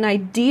an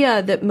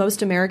idea that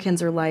most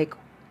Americans are like,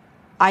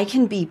 I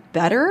can be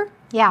better.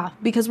 Yeah.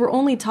 Because we're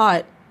only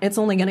taught it's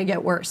only going to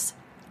get worse.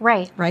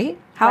 Right. Right?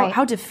 Right.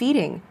 How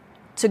defeating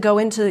to go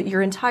into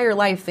your entire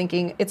life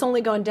thinking it's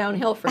only going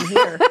downhill from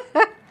here.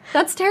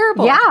 That's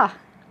terrible. Yeah.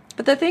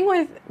 But the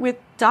thing with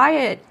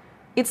diet,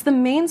 it's the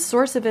main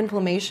source of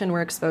inflammation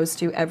we're exposed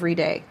to every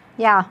day.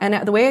 Yeah.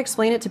 And the way I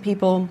explain it to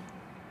people,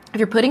 if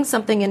you're putting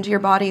something into your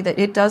body that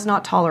it does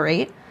not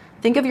tolerate,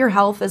 think of your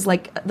health as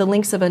like the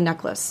links of a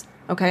necklace,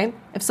 okay?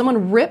 If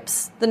someone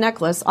rips the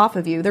necklace off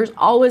of you, there's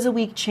always a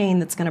weak chain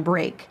that's going to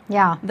break.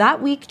 Yeah.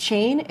 That weak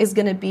chain is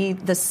going to be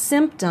the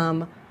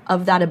symptom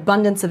of that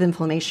abundance of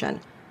inflammation.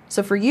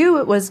 So for you,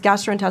 it was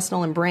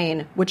gastrointestinal and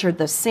brain, which are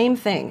the same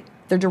thing.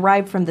 They're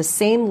derived from the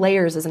same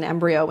layers as an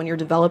embryo when you're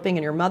developing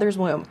in your mother's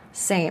womb.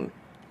 Same.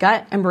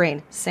 Gut and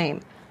brain,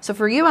 same. So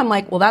for you, I'm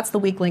like, well, that's the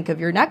weak link of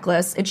your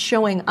necklace. It's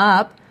showing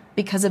up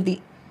because of the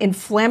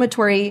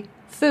inflammatory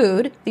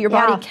food that your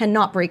body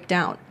cannot break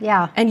down.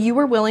 Yeah. And you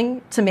were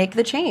willing to make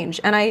the change.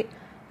 And I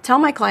tell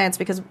my clients,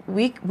 because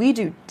we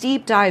do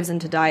deep dives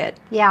into diet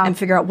and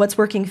figure out what's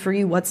working for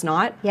you, what's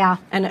not. Yeah.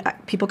 And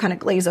people kind of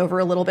glaze over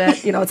a little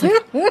bit. You know, it's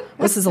like,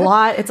 this is a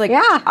lot. It's like,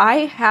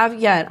 I have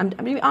yet, I'm going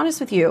to be honest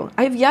with you,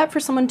 I have yet for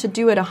someone to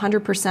do it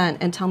 100%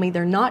 and tell me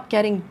they're not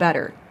getting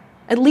better,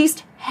 at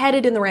least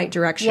headed in the right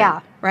direction.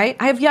 Yeah. Right?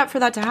 I have yet for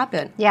that to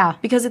happen. Yeah.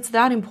 Because it's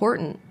that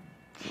important.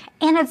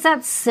 And it's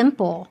that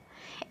simple.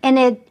 And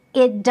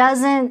it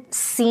doesn't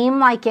seem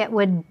like it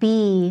would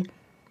be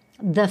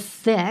the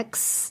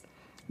fix,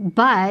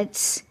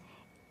 but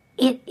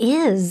it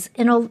is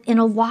in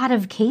a lot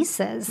of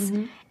cases.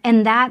 Mm-hmm.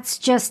 And that's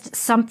just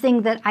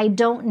something that I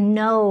don't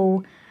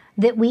know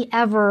that we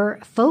ever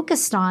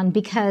focused on,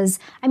 because,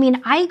 I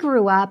mean, I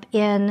grew up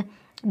in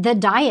the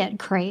diet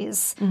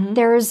craze. Mm-hmm.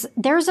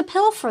 There's a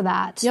pill for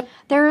that. Yep.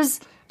 There's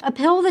a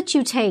pill that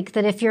you take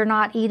that if you're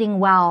not eating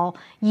well,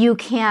 you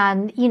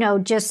can,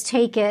 just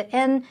take it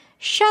and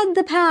shed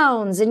the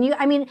pounds.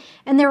 And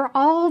there are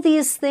all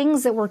these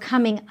things that were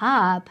coming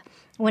up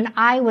when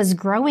I was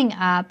growing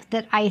up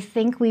that I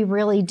think we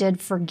really did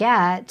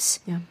forget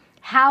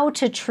how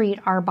to treat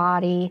our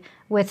body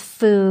with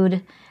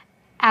food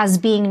as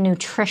being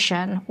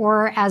nutrition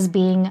or as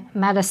being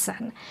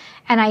medicine.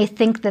 And I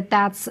think that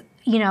that's,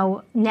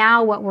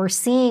 now what we're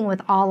seeing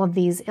with all of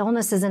these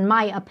illnesses, in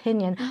my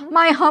opinion,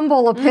 my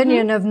humble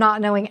opinion of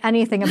not knowing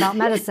anything about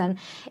medicine,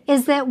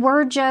 is that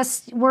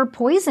we're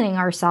poisoning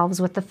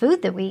ourselves with the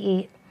food that we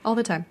eat. All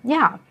the time.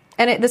 Yeah.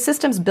 And the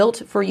system's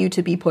built for you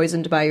to be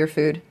poisoned by your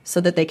food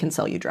so that they can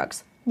sell you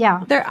drugs.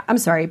 Yeah. I'm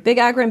sorry, Big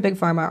Agri and Big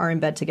Pharma are in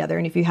bed together.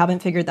 And if you haven't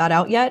figured that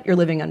out yet, you're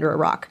living under a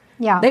rock.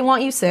 Yeah. They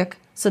want you sick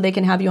so they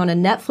can have you on a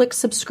Netflix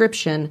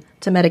subscription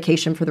to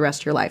medication for the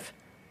rest of your life.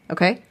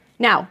 Okay?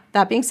 Now,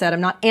 that being said,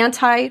 I'm not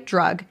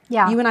anti-drug.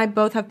 Yeah. You and I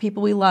both have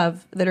people we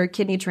love that are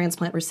kidney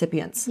transplant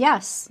recipients.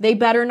 Yes. They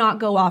better not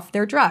go off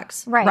their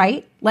drugs.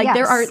 Right? Like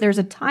there's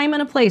a time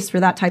and a place for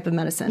that type of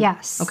medicine.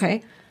 Yes.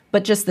 Okay?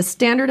 But just the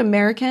standard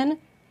American,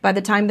 by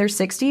the time they're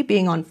 60,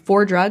 being on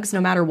 4 drugs, no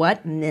matter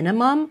what,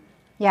 minimum.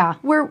 Yeah.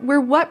 We're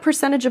what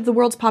percentage of the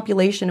world's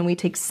population, and we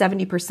take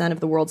 70% of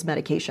the world's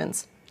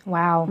medications?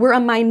 Wow. We're a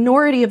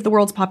minority of the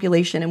world's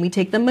population, and we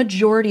take the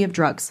majority of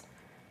drugs.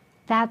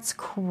 That's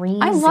crazy.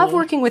 I love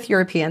working with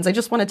Europeans. I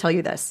just want to tell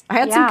you this. I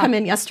had some come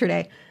in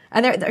yesterday,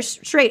 and they're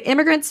straight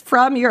immigrants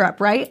from Europe,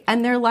 right?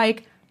 And they're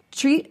like,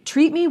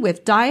 treat me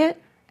with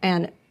diet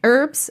and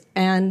herbs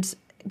and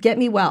get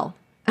me well.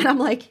 And I'm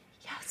like,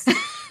 yes,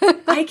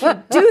 I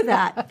can do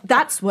that.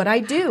 That's what I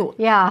do.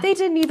 Yeah. They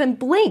didn't even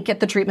blink at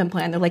the treatment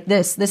plan. They're like,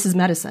 this is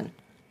medicine.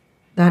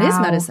 That is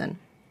medicine.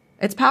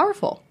 It's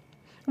powerful.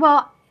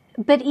 Well,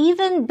 but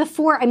even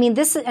before,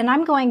 and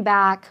I'm going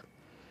back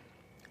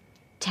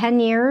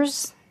 10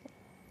 years,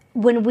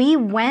 when we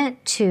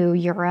went to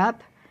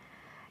Europe,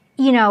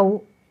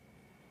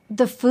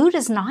 the food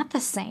is not the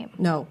same.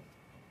 No.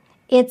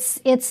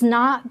 It's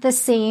not the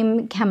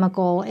same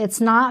chemical. It's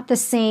not the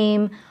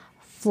same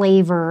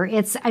flavor.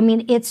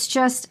 It's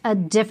just a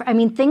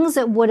different, things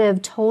that would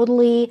have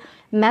totally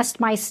messed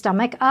my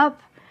stomach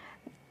up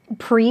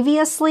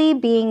previously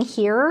being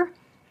here,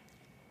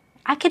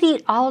 I could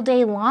eat all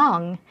day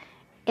long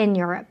in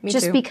Europe. Me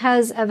just too.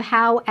 Because of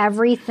how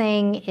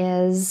everything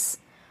is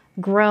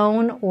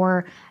grown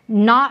or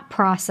not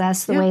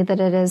processed the way that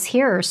it is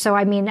here. So,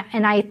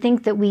 and I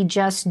think that we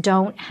just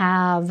don't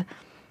have,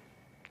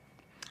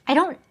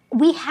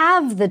 we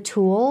have the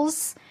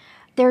tools.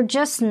 They're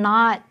just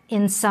not,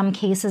 in some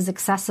cases,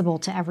 accessible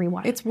to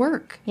everyone. It's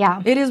work.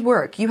 Yeah. It is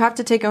work. You have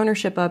to take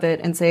ownership of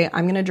it and say,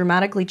 I'm going to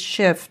dramatically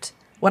shift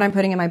what I'm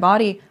putting in my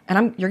body,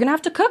 and you're going to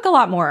have to cook a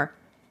lot more.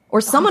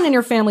 Or someone in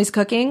your family's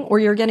cooking, or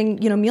you're getting,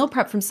 meal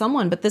prep from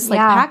someone. But this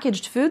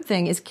packaged food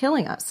thing is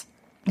killing us.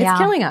 It's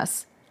killing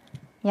us.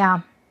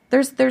 Yeah.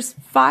 There's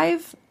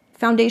 5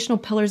 foundational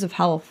pillars of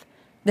health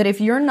that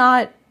if you're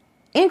not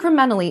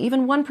incrementally,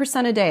 even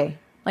 1% a day,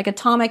 like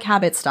atomic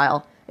habit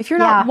style, if you're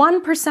not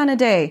 1% a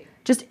day,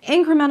 just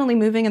incrementally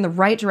moving in the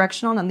right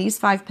direction on these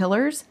 5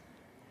 pillars,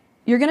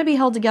 you're going to be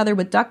held together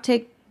with duct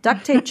tape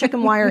duct tape,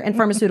 chicken wire, and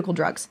pharmaceutical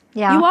drugs.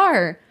 Yeah. You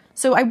are.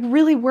 So I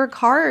really work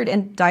hard,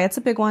 and diet's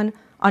a big one,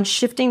 on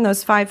shifting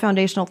those 5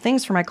 foundational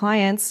things for my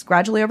clients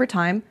gradually over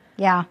time.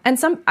 Yeah. And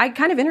I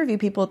kind of interview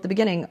people at the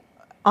beginning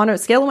on a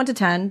scale of 1 to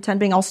 10, 10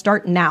 being I'll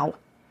start now.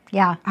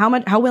 Yeah.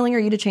 How willing are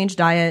you to change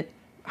diet,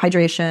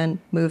 hydration,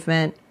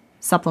 movement,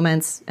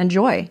 supplements, and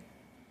joy?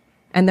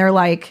 And they're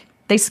like,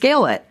 they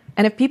scale it.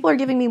 And if people are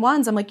giving me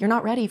 1s, I'm like, you're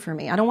not ready for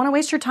me. I don't want to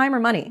waste your time or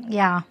money.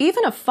 Yeah.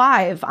 Even a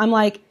 5, I'm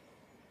like,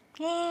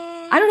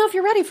 I don't know if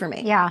you're ready for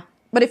me. Yeah.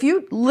 But if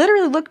you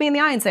literally look me in the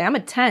eye and say, I'm a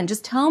 10,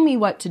 just tell me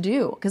what to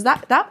do. Because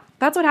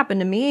that's what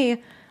happened to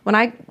me when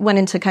I went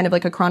into kind of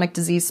like a chronic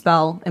disease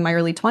spell in my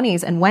early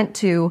 20s and went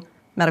to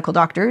medical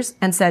doctors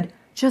and said,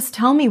 just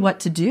tell me what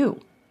to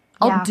do.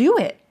 I'll do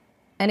it.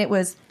 And it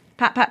was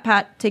pat, pat,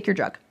 pat, take your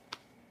drug.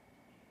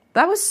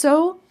 That was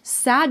so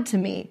sad to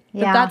me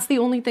that that's the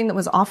only thing that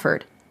was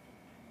offered.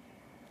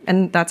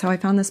 And that's how I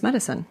found this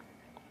medicine.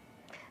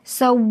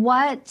 So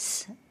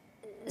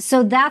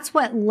that's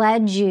what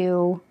led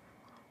you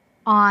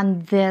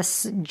on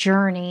this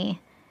journey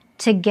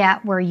to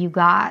get where you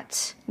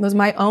got. It was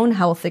my own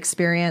health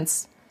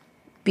experience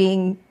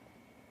being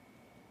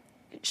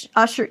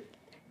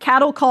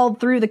cattle called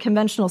through the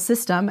conventional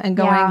system and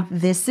going,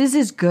 this is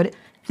as good.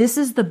 This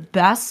is the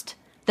best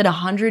that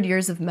 100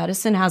 years of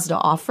medicine has to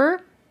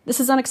offer. This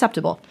is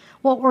unacceptable.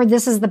 Well, or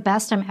this is the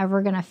best I'm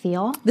ever going to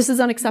feel. This is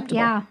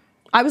unacceptable. Yeah.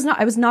 I was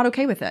not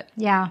okay with it.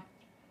 Yeah.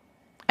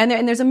 And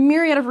there's a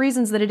myriad of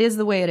reasons that it is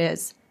the way it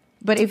is.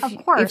 But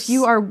if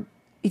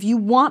you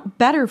want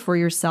better for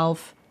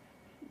yourself,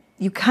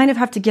 you kind of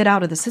have to get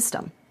out of the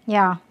system.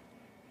 Yeah.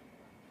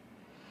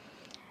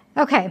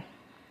 Okay.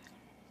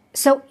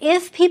 So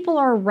if people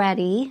are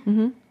ready,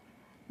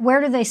 where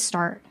do they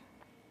start?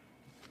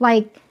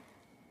 Like,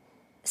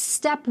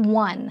 step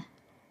 1,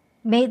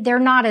 they're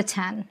not a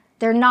 10.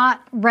 They're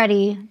not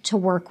ready to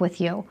work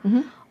with you.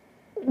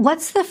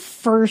 What's the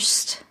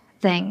first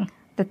thing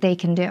that they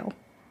can do?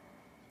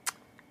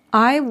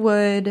 I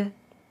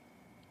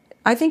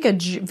think a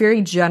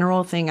very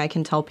general thing I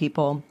can tell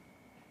people,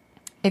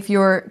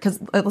 because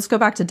let's go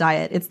back to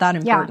diet. It's that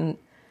important.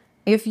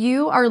 Yeah. If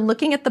you are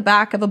looking at the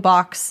back of a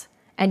box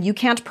and you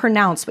can't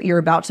pronounce what you're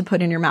about to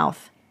put in your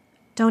mouth,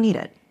 don't eat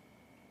it.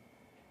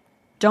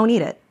 Don't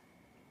eat it.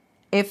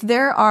 If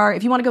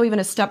you want to go even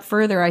a step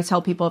further, I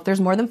tell people if there's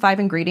more than 5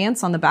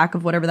 ingredients on the back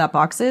of whatever that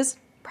box is,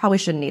 probably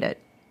shouldn't eat it.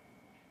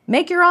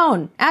 Make your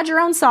own. Add your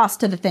own sauce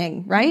to the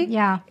thing, right?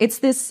 Yeah. It's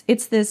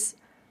this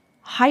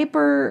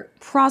hyper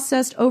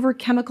processed, over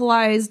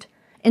chemicalized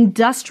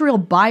industrial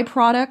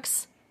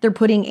byproducts they're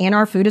putting in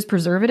our food as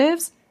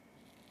preservatives.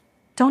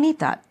 Don't eat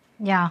that.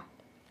 Yeah.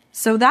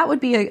 So that would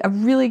be a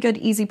really good,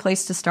 easy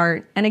place to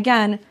start. And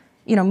again,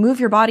 move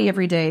your body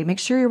every day. Make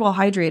sure you're well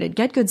hydrated.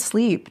 Get good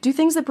sleep. Do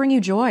things that bring you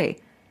joy.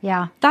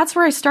 Yeah. That's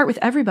where I start with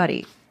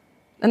everybody.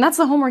 And that's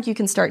the homework you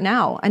can start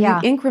now. And you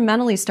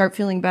incrementally start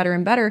feeling better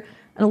and better.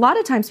 And a lot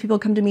of times people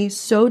come to me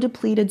so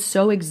depleted,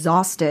 so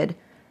exhausted,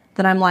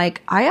 that I'm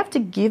like, I have to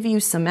give you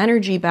some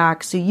energy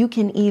back so you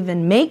can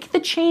even make the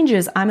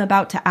changes I'm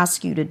about to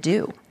ask you to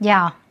do.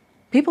 Yeah.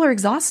 People are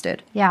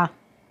exhausted. Yeah.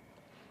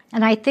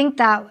 And I think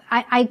that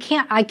I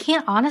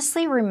can't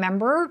honestly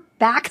remember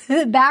back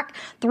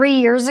 3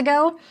 years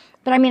ago,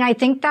 but I mean, I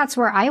think that's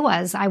where I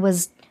was. I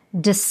was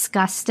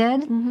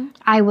disgusted.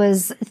 I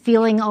was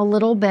feeling a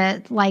little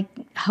bit like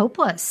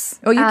hopeless.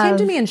 Oh, you came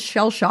to me in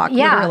shell shock,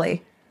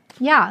 literally.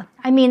 Yeah.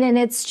 I mean, and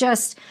it's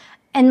just,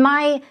 and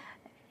my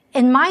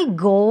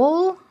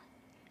goal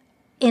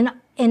in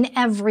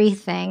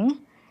everything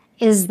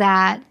is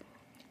that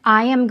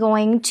I am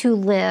going to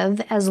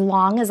live as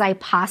long as I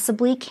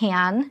possibly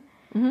can,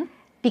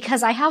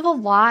 because I have a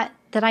lot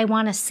that I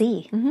want to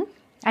see.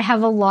 I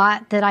have a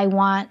lot that I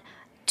want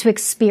to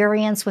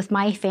experience with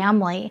my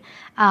family.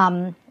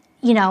 I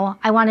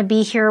want to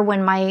be here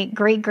when my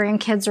great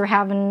grandkids are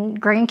having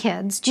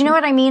grandkids. Do you know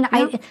what I mean?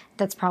 Yeah.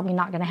 That's probably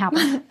not going to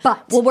happen,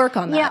 but we'll work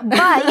on that.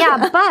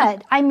 Yeah,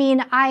 but I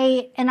mean,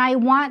 I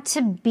want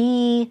to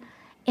be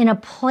in a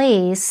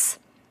place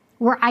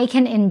where I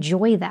can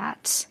enjoy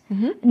that,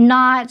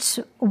 not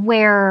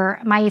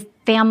where my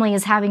family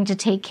is having to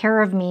take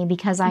care of me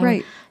because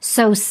I'm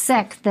so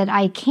sick that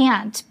I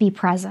can't be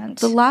present.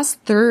 The last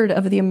third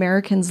of the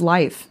American's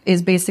life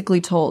is basically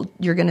told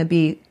you're going to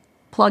be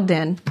plugged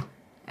in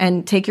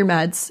and take your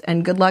meds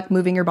and good luck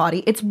moving your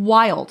body. It's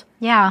wild.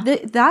 Yeah.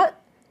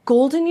 That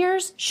golden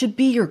years should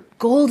be your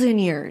golden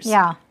years.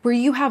 Yeah. Where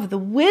you have the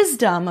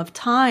wisdom of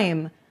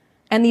time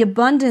and the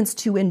abundance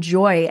to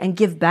enjoy and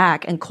give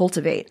back and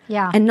cultivate.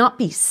 Yeah. And not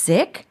be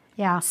sick.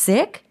 Yeah.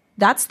 Sick?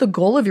 That's the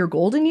goal of your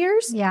golden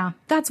years? Yeah.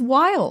 That's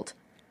wild.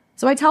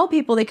 So I tell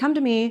people, they come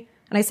to me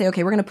and I say,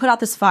 okay, we're going to put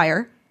out this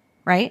fire,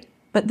 right?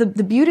 But the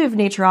beauty of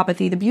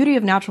naturopathy, the beauty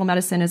of natural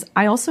medicine is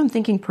I also am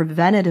thinking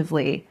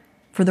preventatively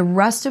for the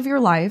rest of your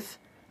life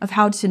of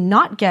how to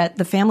not get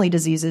the family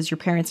diseases your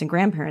parents and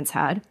grandparents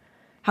had,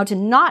 how to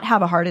not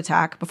have a heart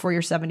attack before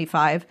you're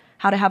 75,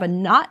 how to have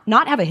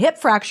not have a hip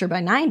fracture by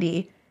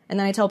 90. And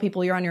then I tell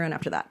people you're on your own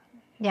after that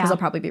because I'll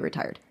probably be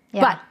retired.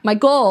 Yeah. But my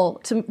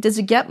goal is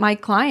to get my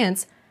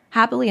clients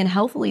happily and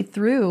healthily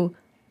through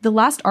the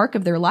last arc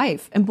of their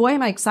life. And boy,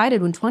 am I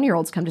excited when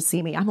 20-year-olds come to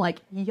see me. I'm like,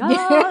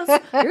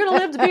 yes, you're going to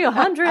live to be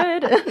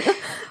 100.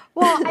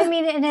 Well, I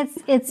mean, and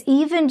it's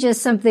even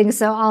just something,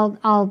 so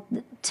I'll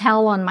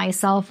tell on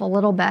myself a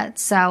little bit.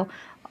 So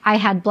I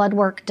had blood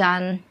work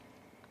done,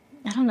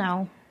 I don't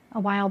know, a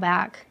while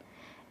back.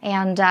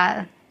 And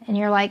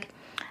you're like,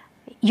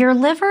 your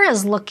liver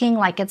is looking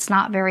like it's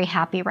not very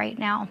happy right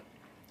now.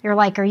 You're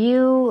like, are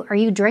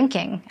you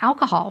drinking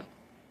alcohol?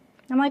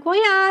 I'm like, well,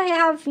 yeah, I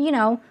have,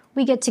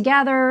 we get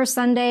together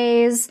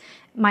Sundays.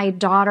 My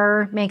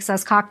daughter makes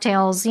us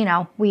cocktails.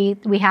 We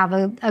have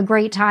a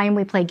great time.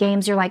 We play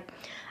games. You're like,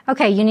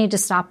 okay, you need to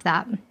stop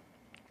that.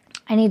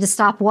 I need to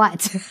stop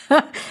what?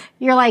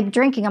 You're like,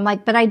 drinking. I'm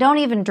like, but I don't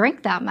even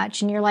drink that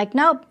much. And you're like,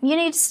 nope, you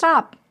need to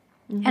stop.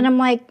 Mm-hmm. And I'm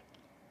like,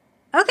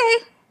 okay.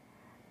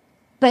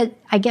 But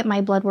I get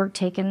my blood work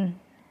taken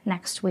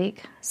next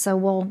week. So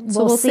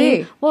we'll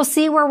see. We'll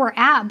see where we're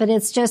at. But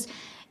it's just,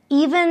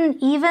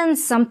 even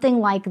something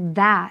like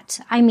that.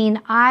 I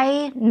mean,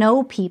 I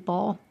know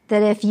people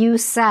that if you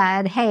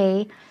said,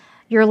 hey,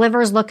 your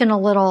liver's looking a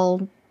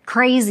little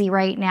crazy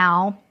right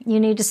now, you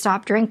need to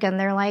stop drinking.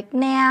 They're like,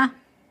 nah,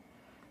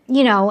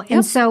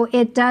 and so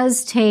it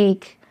does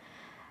take,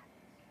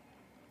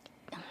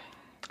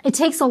 it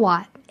takes a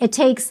lot. It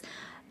takes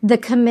the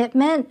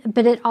commitment,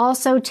 but it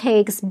also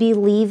takes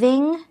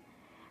believing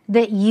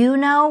that you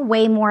know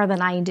way more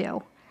than I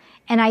do.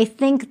 And I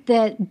think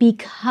that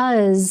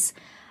because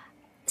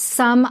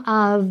some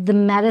of the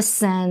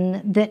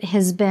medicine that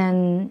has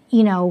been,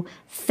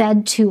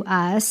 fed to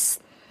us,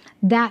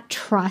 that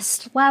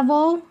trust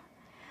level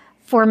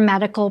for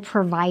medical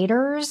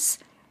providers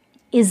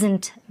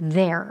isn't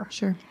there.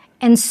 Sure.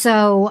 And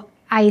so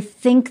I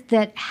think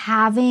that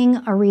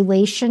having a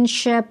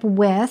relationship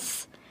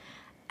with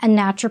a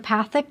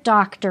naturopathic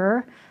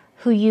doctor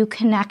who you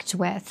connect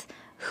with,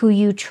 who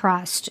you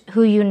trust,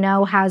 who you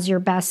know has your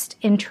best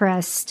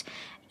interest,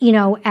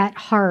 at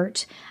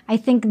heart, I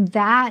think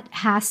that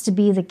has to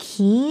be the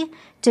key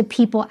to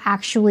people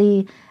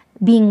actually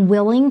being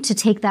willing to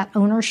take that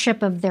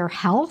ownership of their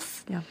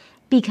health. Yeah.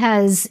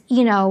 Because,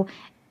 and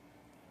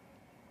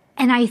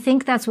I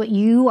think that's what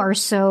you are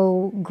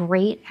so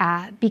great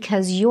at,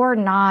 because you're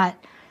not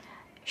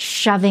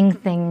shoving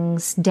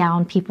things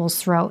down people's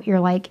throat.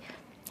 You're like,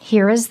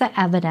 here is the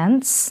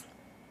evidence.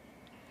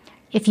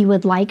 If you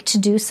would like to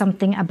do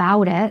something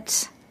about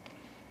it,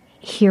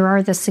 here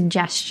are the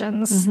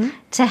suggestions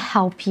to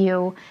help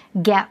you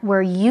get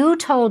where you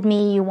told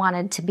me you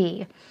wanted to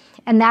be.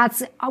 And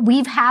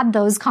we've had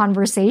those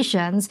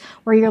conversations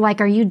where you're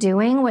like, are you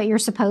doing what you're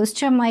supposed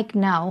to? I'm like,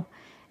 no.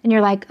 And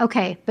you're like,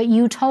 okay, but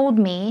you told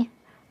me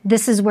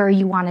this is where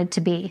you wanted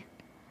to be.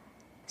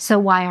 So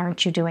why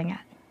aren't you doing it?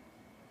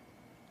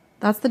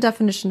 That's the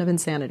definition of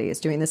insanity, is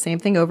doing the same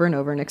thing over and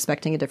over and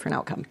expecting a different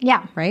outcome.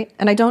 Yeah. Right?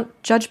 And I don't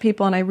judge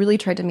people, and I really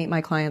try to meet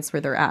my clients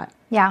where they're at.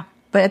 Yeah.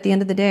 But at the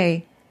end of the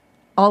day,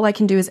 all I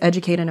can do is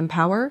educate and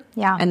empower.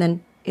 Yeah. And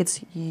then it's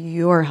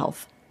your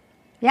health.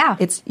 Yeah.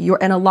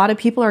 And a lot of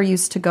people are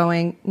used to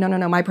going, no,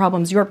 my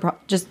problem's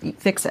just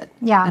fix it.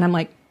 Yeah. And I'm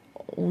like,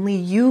 only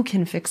you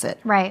can fix it.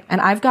 Right.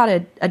 And I've got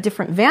a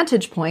different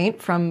vantage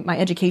point from my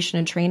education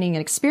and training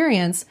and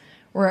experience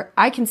where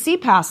I can see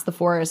past the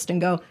forest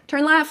and go,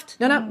 turn left.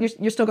 No,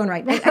 you're still going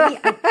right.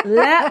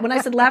 When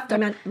I said left, I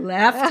meant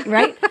left,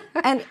 right?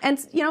 And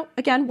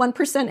again,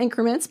 1%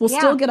 increments, we'll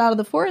still get out of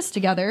the forest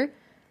together.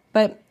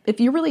 But if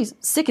you're really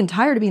sick and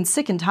tired of being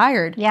sick and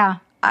tired,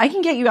 I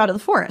can get you out of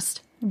the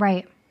forest.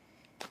 Right.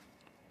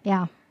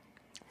 Yeah.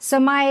 So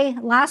my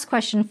last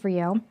question for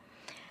you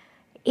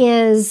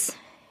is,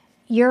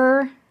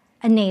 you're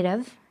a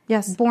native.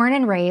 Yes. Born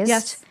and raised.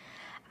 Yes.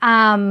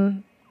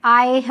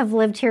 I have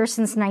lived here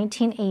since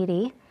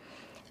 1980.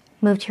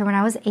 Moved here when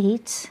I was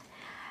 8.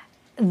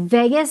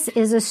 Vegas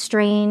is a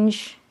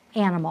strange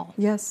animal.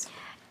 Yes.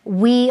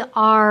 We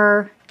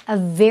are a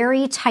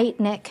very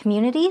tight-knit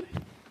community,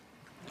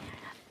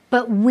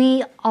 but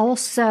we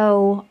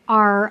also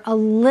are a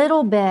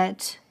little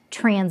bit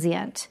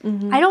transient.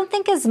 I don't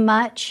think as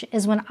much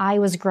as when I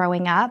was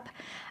growing up,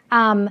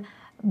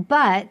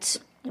 but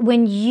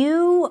when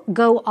you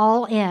go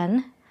all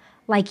in,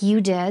 like you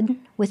did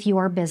with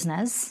your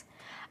business,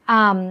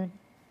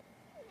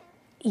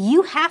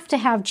 you have to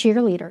have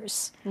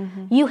cheerleaders.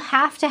 You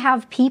have to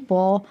have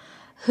people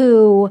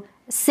who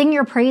sing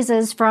your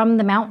praises from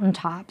the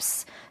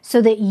mountaintops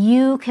so that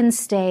you can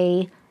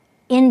stay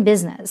in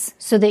business,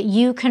 so that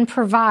you can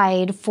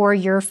provide for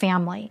your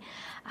family.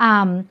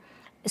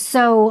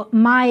 So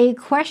my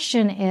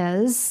question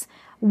is,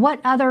 what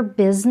other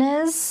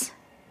business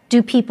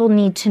do people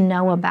need to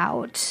know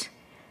about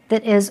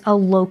that is a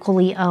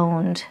locally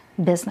owned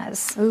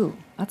business? Ooh,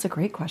 that's a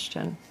great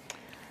question.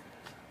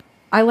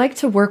 I like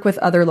to work with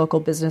other local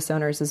business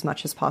owners as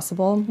much as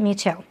possible. Me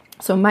too.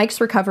 So Mike's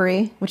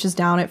Recovery, which is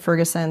down at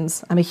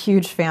Ferguson's, I'm a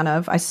huge fan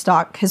of. I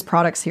stock his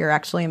products here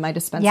actually in my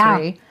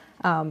dispensary.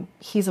 Yeah.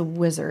 He's a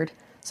wizard.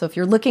 So if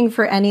you're looking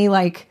for any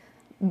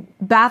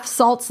bath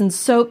salts and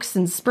soaks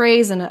and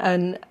sprays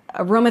and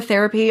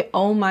aromatherapy,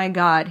 oh my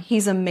God,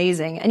 he's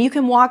amazing. And you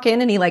can walk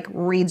in and he like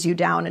reads you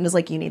down and is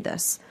like, you need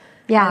this.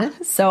 Yeah.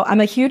 So I'm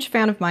a huge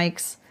fan of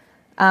Mike's.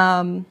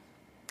 Can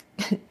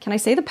I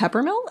say the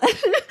Peppermill?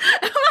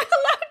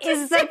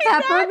 Is the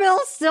Peppermill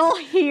still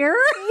here?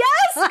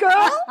 Yes,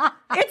 girl.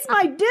 It's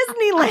my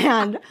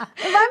Disneyland.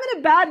 If I'm in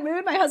a bad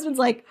mood, my husband's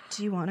like,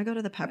 do you want to go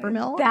to the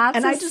Peppermill?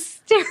 That's I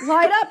just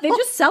light up. They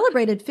just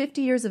celebrated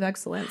 50 years of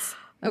excellence.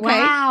 Okay.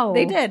 Wow.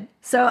 They did.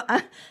 So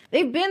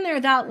they've been there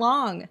that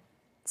long.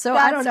 So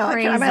That's I don't know.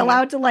 crazy. Am I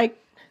allowed to like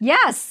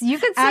Yes, you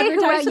can say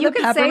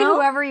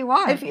whoever you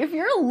want. If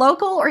you're a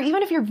local or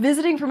even if you're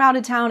visiting from out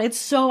of town, it's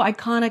so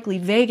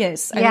iconically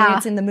Vegas. I mean,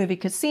 it's in the movie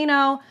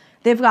Casino.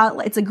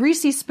 It's a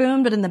greasy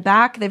spoon, but in the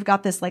back, they've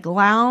got this like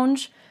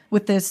lounge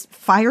with this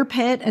fire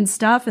pit and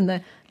stuff. And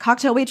the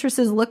cocktail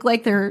waitresses look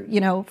like they're,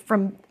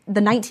 from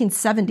the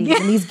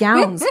 1970s in these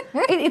gowns.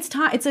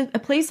 It's a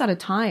place at a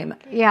time.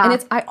 Yeah.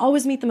 And I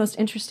always meet the most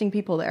interesting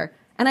people there.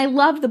 And I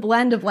love the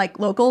blend of like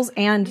locals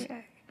and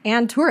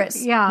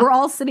tourists. Yeah. We're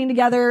all sitting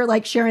together,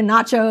 like sharing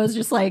nachos,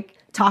 just like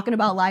talking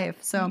about life.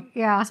 So,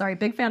 sorry,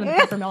 big fan of the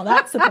Peppermill.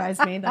 That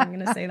surprised me that I'm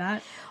going to say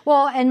that.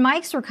 Well, and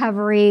Mike's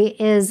Recovery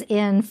is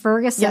in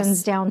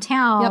Ferguson's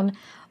downtown,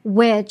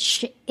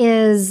 which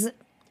is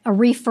a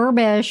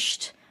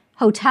refurbished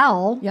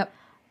hotel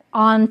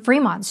on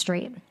Fremont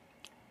Street.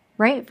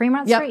 Right?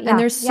 Fremont Street? And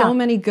there's so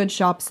many good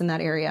shops in that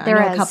area. I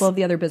know a couple of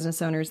the other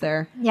business owners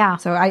there. Yeah.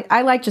 So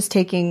I like just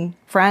taking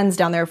friends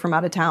down there from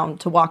out of town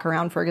to walk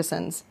around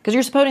Ferguson's because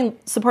you're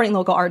supporting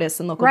local artists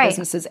and local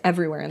businesses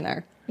everywhere in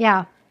there.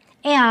 Yeah.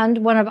 And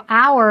one of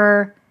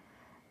our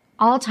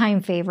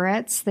all-time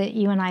favorites that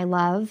you and I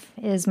love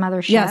is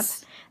Mothership.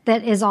 Yes.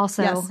 That is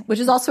also which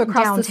is also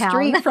across the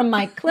street from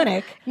my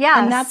clinic. Yes.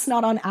 And that's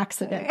not on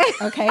accident,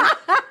 okay?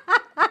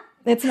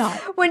 It's not.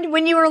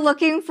 When you were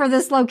looking for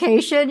this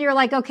location, you're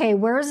like, okay,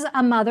 where's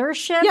a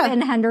Mothership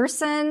in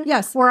Henderson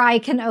where I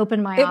can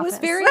open my office? It was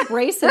very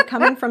abrasive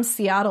coming from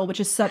Seattle, which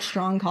is such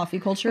strong coffee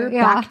culture,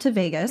 back to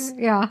Vegas.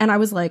 Yeah. And I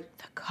was like,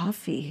 the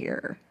coffee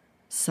here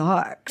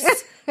sucks.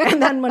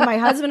 And then when my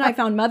husband and I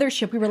found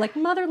Mothership, we were like,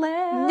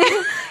 Motherland.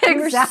 We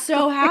were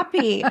so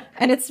happy.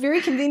 And it's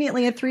very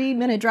conveniently a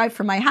 3-minute drive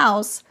from my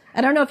house.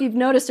 I don't know if you've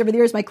noticed over the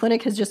years, my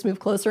clinic has just moved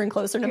closer and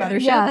closer to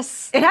Mothership.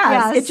 Yes. It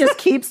has. Yes. It just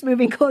keeps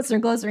moving closer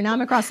and closer. Now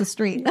I'm across the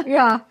street.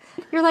 Yeah.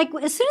 You're like,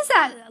 as soon as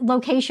that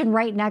location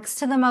right next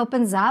to them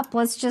opens up,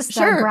 let's just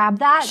grab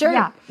that. Sure.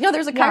 Yeah. No,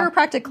 there's a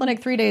chiropractic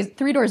clinic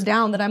 3 doors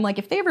down that I'm like,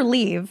 if they ever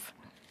leave,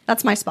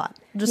 that's my spot.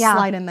 Just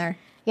slide in there.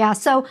 Yeah.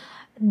 So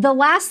the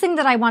last thing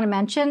that I want to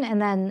mention,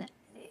 and then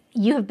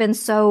you have been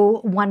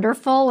so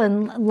wonderful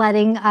in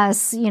letting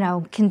us,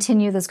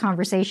 continue this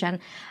conversation.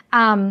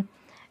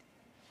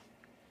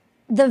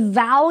 The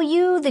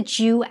value that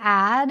you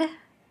add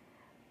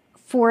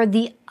for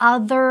the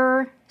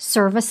other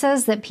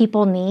services that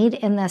people need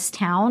in this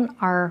town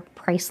are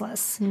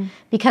priceless.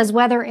 Because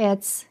whether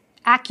it's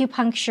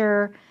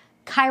acupuncture,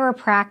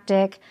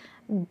 chiropractic,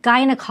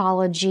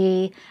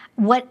 gynecology,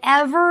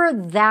 whatever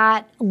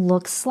that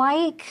looks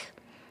like,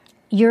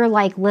 you're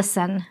like,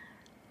 listen,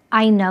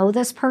 I know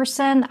this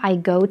person, I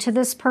go to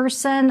this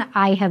person,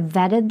 I have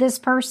vetted this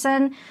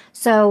person.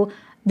 So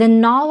the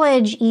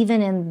knowledge,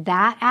 even in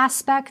that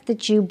aspect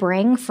that you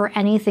bring for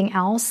anything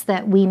else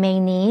that we may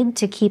need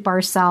to keep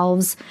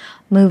ourselves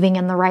moving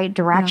in the right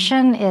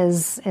direction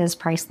is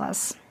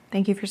priceless.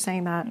 Thank you for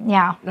saying that.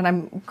 Yeah. And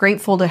I'm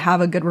grateful to have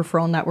a good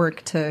referral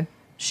network to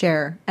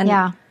share.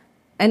 And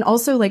and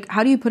also, like,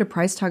 how do you put a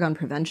price tag on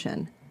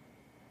prevention?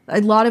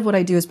 A lot of what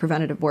I do is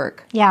preventative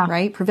work. Yeah.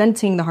 Right?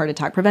 Preventing the heart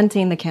attack,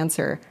 preventing the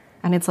cancer.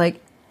 And it's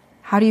like,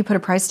 how do you put a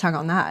price tag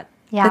on that?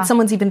 Yeah. That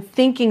someone's even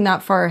thinking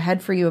that far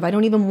ahead for you if I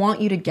don't even want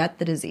you to get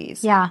the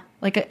disease. Yeah.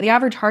 Like the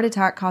average heart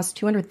attack costs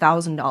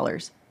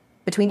 $200,000.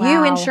 Between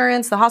you,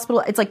 insurance, the hospital,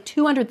 it's like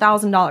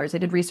 $200,000. I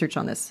did research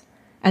on this.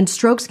 And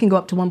strokes can go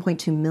up to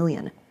 1.2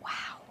 million.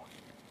 Wow.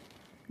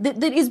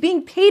 That is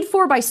being paid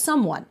for by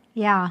someone.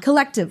 Yeah.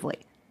 Collectively.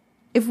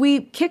 If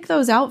we kick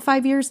those out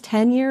 5 years,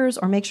 10 years,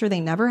 or make sure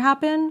they never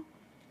happen,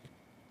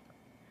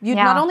 you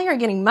not only are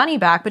getting money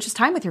back, but just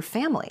time with your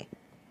family.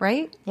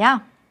 Right? Yeah.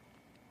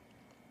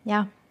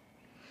 Yeah.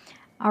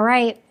 All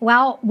right.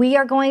 Well, we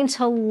are going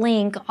to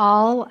link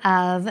all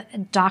of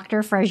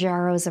Dr.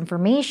 Freggiaro's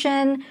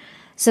information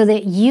so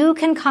that you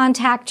can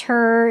contact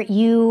her.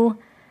 You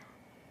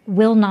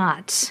will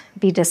not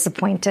be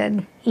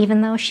disappointed,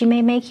 even though she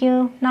may make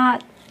you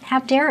not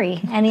have dairy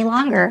any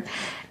longer.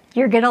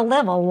 You're going to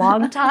live a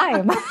long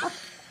time.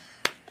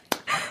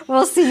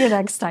 We'll see you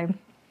next time.